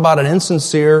want to talk about an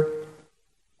insincere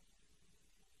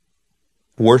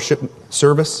worship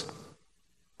service?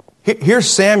 Here's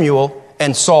Samuel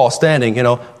and Saul standing,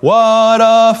 what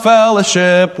a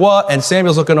fellowship, what? And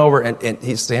Samuel's looking over,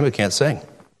 and Samuel can't sing.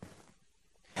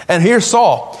 And here's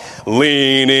Saul,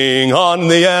 leaning on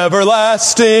the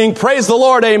everlasting, praise the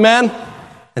Lord, amen.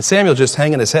 And Samuel just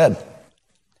hanging his head.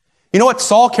 You know what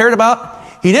Saul cared about?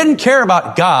 He didn't care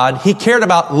about God. He cared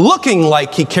about looking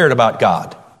like he cared about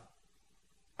God.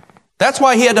 That's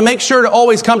why he had to make sure to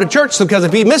always come to church, because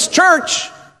if he missed church,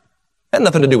 it had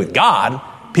nothing to do with God.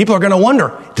 People are going to wonder,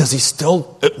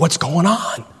 what's going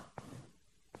on?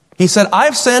 He said,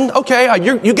 I've sinned. Okay,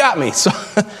 you got me. So,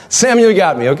 Samuel, you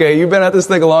got me. Okay, you've been at this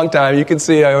thing a long time. You can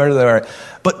see I went there.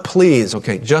 But please,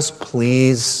 just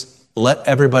please let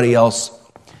everybody else,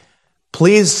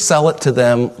 please sell it to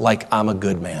them like I'm a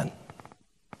good man.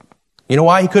 You know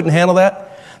why he couldn't handle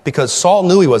that? Because Saul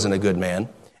knew he wasn't a good man,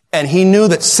 And he knew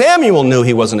that Samuel knew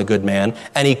he wasn't a good man,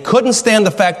 and he couldn't stand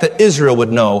the fact that Israel would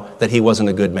know that he wasn't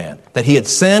a good man, that he had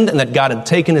sinned and that God had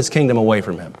taken his kingdom away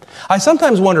from him. I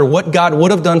sometimes wonder what God would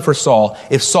have done for Saul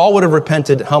if Saul would have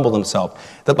repented, humbled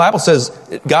himself. The Bible says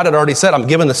God had already said, I'm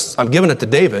giving it to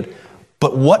David,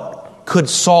 but what could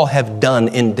Saul have done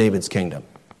in David's kingdom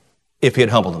if he had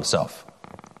humbled himself?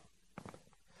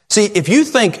 See, if you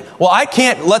think, well, I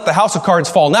can't let the house of cards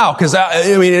fall now because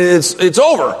it's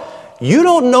over. You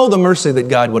don't know the mercy that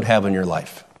God would have in your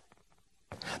life.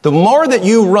 The more that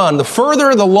you run, the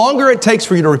further, the longer it takes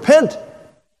for you to repent,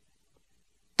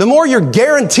 the more you're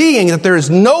guaranteeing that there is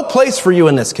no place for you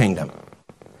in this kingdom.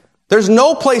 There's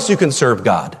no place you can serve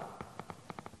God.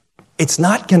 It's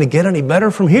not going to get any better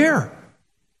from here.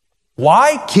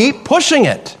 Why keep pushing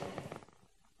it?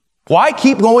 Why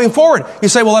keep going forward? You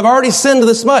say, well, I've already sinned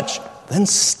this much. Then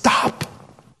stop.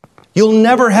 You'll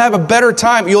never have a better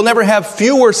time. You'll never have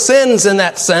fewer sins in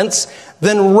that sense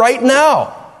than right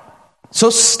now. So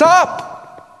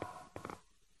stop.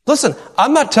 Listen,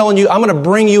 I'm not telling you I'm going to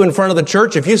bring you in front of the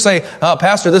church. If you say,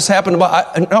 Pastor, this happened.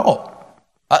 No.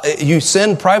 You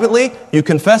sin privately, you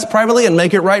confess privately, and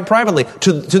make it right privately.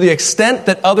 To the extent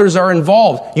that others are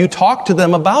involved, you talk to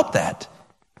them about that.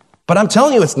 But I'm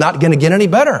telling you, it's not going to get any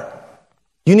better.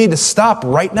 You need to stop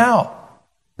right now.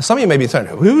 Some of you may be saying,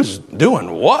 who's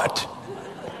doing what?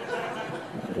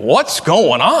 What's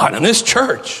going on in this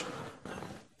church?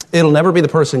 It'll never be the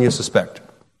person you suspect.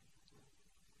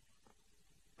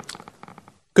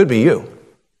 Could be you.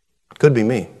 Could be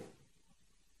me.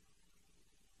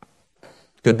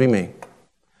 Could be me.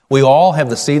 We all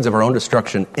have the seeds of our own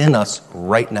destruction in us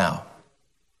right now.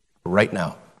 Right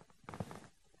now.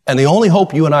 And the only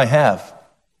hope you and I have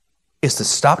is to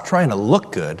stop trying to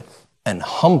look good and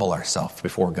humble ourselves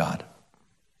before God.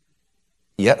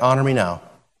 Yet honor me now.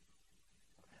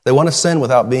 They want to sin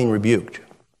without being rebuked.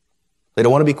 They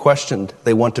don't want to be questioned.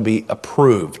 They want to be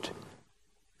approved.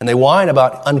 And they whine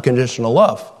about unconditional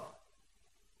love.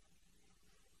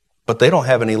 But they don't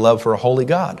have any love for a holy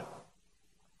God.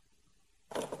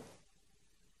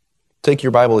 Take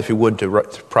your Bible, if you would, to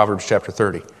Proverbs chapter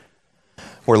 30.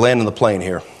 We're landing the plane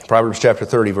here. Proverbs chapter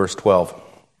 30, verse 12.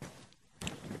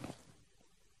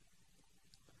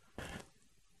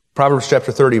 Proverbs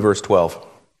chapter 30, verse 12.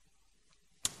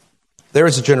 There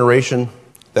is a generation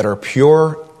that are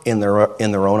pure in their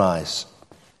own eyes,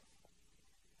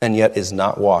 and yet is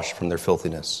not washed from their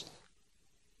filthiness.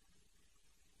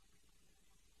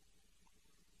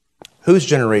 Whose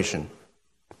generation?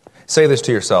 Say this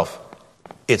to yourself.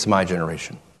 It's my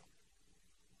generation.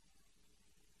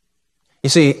 You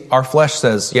see, our flesh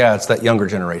says, yeah, it's that younger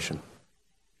generation.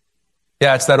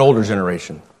 Yeah, it's that older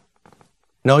generation.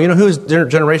 No, you know whose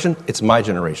generation? It's my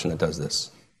generation that does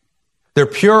this. They're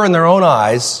pure in their own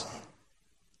eyes,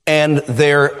 and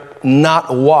they're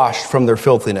not washed from their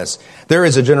filthiness. There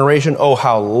is a generation, oh,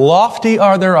 how lofty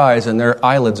are their eyes, and their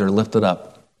eyelids are lifted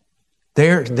up.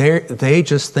 They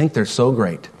just think they're so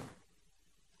great.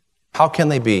 How can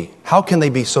they be? How can they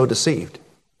be so deceived?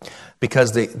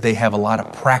 Because they have a lot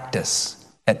of practice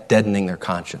at deadening their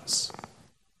conscience.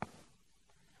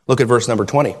 Look at verse number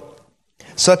 20.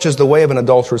 Such is the way of an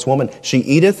adulterous woman. She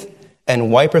eateth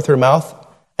and wipeth her mouth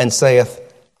and saith,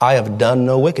 I have done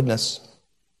no wickedness.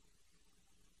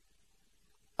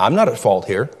 I'm not at fault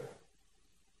here.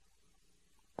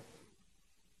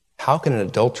 How can an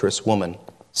adulterous woman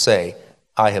say,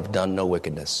 I have done no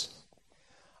wickedness?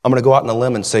 I'm going to go out on a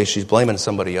limb and say she's blaming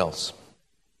somebody else.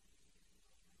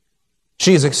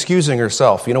 She is excusing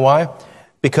herself. You know why?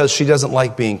 Because she doesn't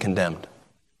like being condemned.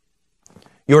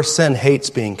 Your sin hates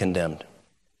being condemned.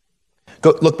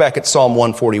 Go look back at Psalm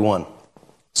 141.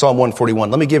 Psalm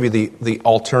 141. Let me give you the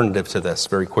alternative to this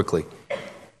very quickly.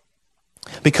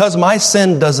 Because my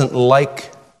sin doesn't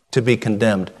like to be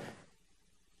condemned,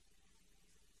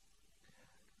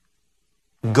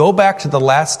 go back to the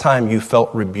last time you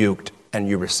felt rebuked and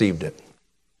you received it.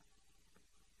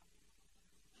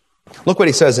 Look what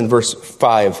he says in verse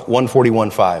 5,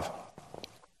 141:5.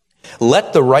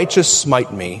 Let the righteous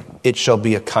smite me, it shall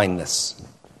be a kindness.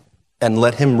 And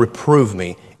let him reprove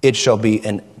me, it shall be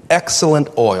an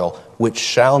excellent oil, which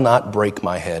shall not break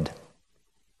my head.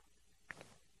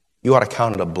 You ought to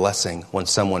count it a blessing when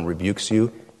someone rebukes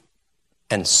you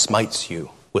and smites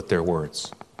you with their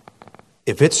words.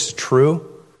 If it's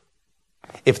true,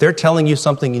 if they're telling you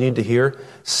something you need to hear,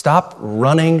 stop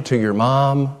running to your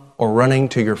mom or running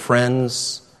to your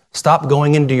friends. Stop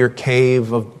going into your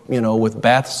cave of, with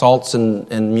bath salts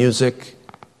and music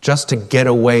just to get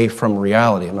away from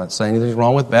reality. I'm not saying anything's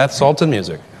wrong with bath salts and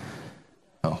music.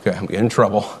 Okay, I'm getting in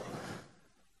trouble.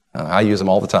 I use them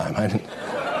all the time.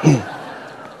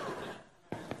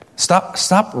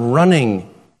 Stop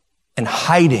running and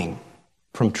hiding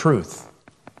from truth.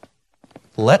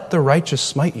 Let the righteous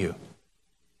smite you.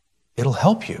 It'll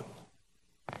help you.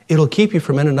 It'll keep you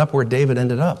from ending up where David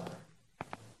ended up.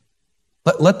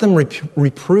 Let them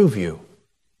reprove you.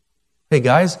 Hey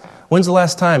guys, when's the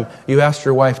last time you asked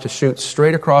your wife to shoot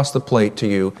straight across the plate to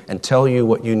you and tell you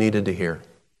what you needed to hear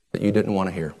that you didn't want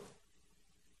to hear?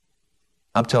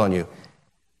 I'm telling you,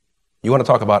 you want to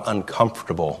talk about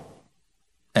uncomfortable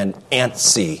and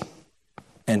antsy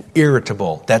and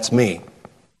irritable. That's me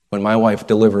when my wife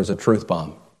delivers a truth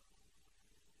bomb.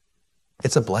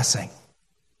 It's a blessing.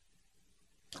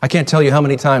 I can't tell you how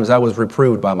many times I was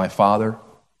reproved by my father,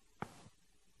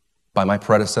 by my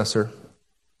predecessor,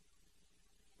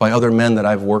 by other men that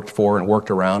I've worked for and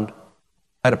worked around.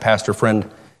 I had a pastor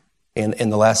friend in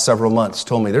the last several months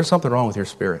told me, there's something wrong with your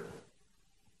spirit.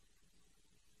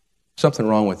 Something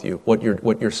wrong with you, what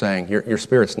you're saying. Your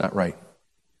spirit's not right.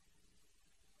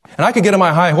 And I could get on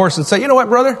my high horse and say, you know what,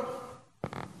 brother?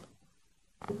 Why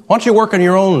don't you work in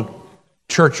your own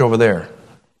church over there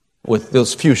with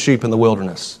those few sheep in the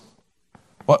wilderness?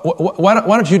 Why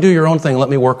don't you do your own thing and let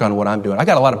me work on what I'm doing? I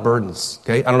got a lot of burdens,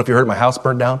 okay? I don't know if you heard my house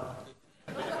burned down.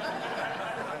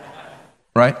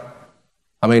 Right?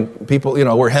 I mean, people,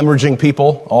 we're hemorrhaging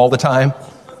people all the time.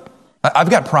 I've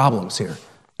got problems here.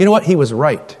 You know what? He was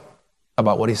right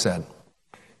about what he said.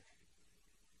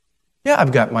 Yeah,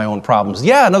 I've got my own problems.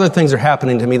 Yeah, and other things are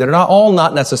happening to me that are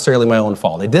not necessarily my own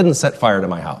fault. They didn't set fire to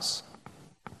my house.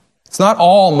 It's not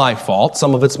all my fault.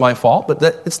 Some of it's my fault, but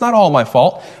it's not all my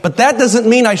fault. But that doesn't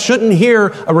mean I shouldn't hear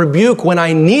a rebuke when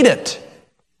I need it.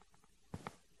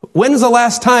 When's the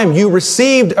last time you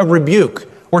received a rebuke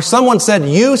where someone said,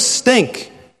 you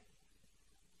stink?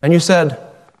 And you said,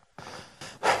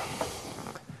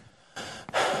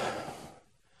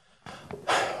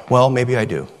 well, maybe I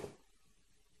do.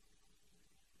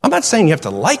 I'm not saying you have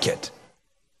to like it.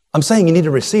 I'm saying you need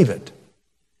to receive it.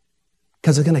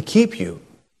 Because it's going to keep you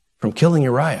from killing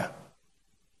Uriah.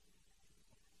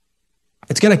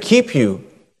 It's going to keep you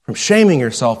from shaming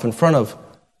yourself in front of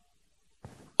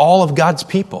all of God's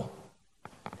people.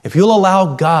 If you'll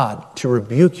allow God to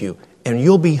rebuke you, and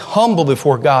you'll be humble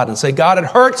before God and say, God, it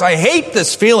hurts. I hate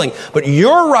this feeling, but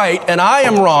you're right and I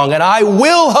am wrong, and I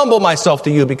will humble myself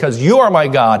to you because you are my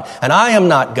God and I am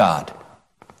not God.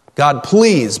 God,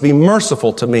 please be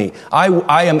merciful to me.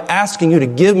 I am asking you to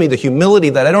give me the humility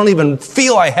that I don't even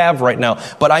feel I have right now,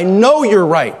 but I know you're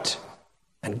right.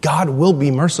 And God will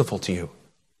be merciful to you.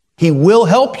 He will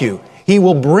help you. He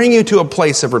will bring you to a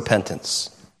place of repentance.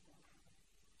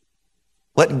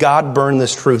 Let God burn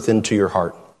this truth into your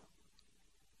heart.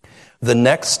 The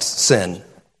next sin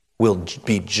will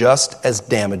be just as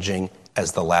damaging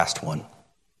as the last one.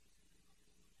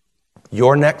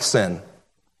 Your next sin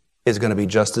is going to be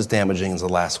just as damaging as the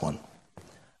last one.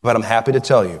 But I'm happy to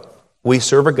tell you, we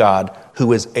serve a God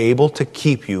who is able to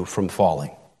keep you from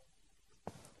falling.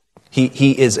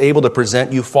 He is able to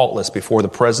present you faultless before the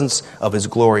presence of his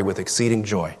glory with exceeding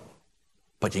joy.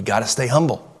 But you got to stay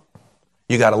humble.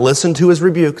 You got to listen to his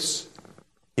rebukes.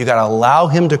 You got to allow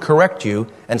him to correct you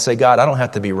and say, God, I don't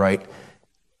have to be right.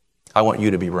 I want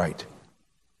you to be right.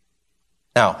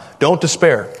 Now, don't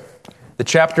despair. The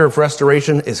chapter of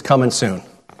restoration is coming soon,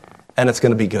 and it's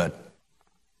going to be good.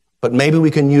 But maybe we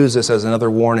can use this as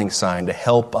another warning sign to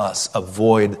help us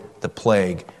avoid the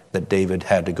plague that David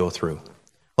had to go through.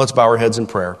 Let's bow our heads in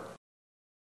prayer.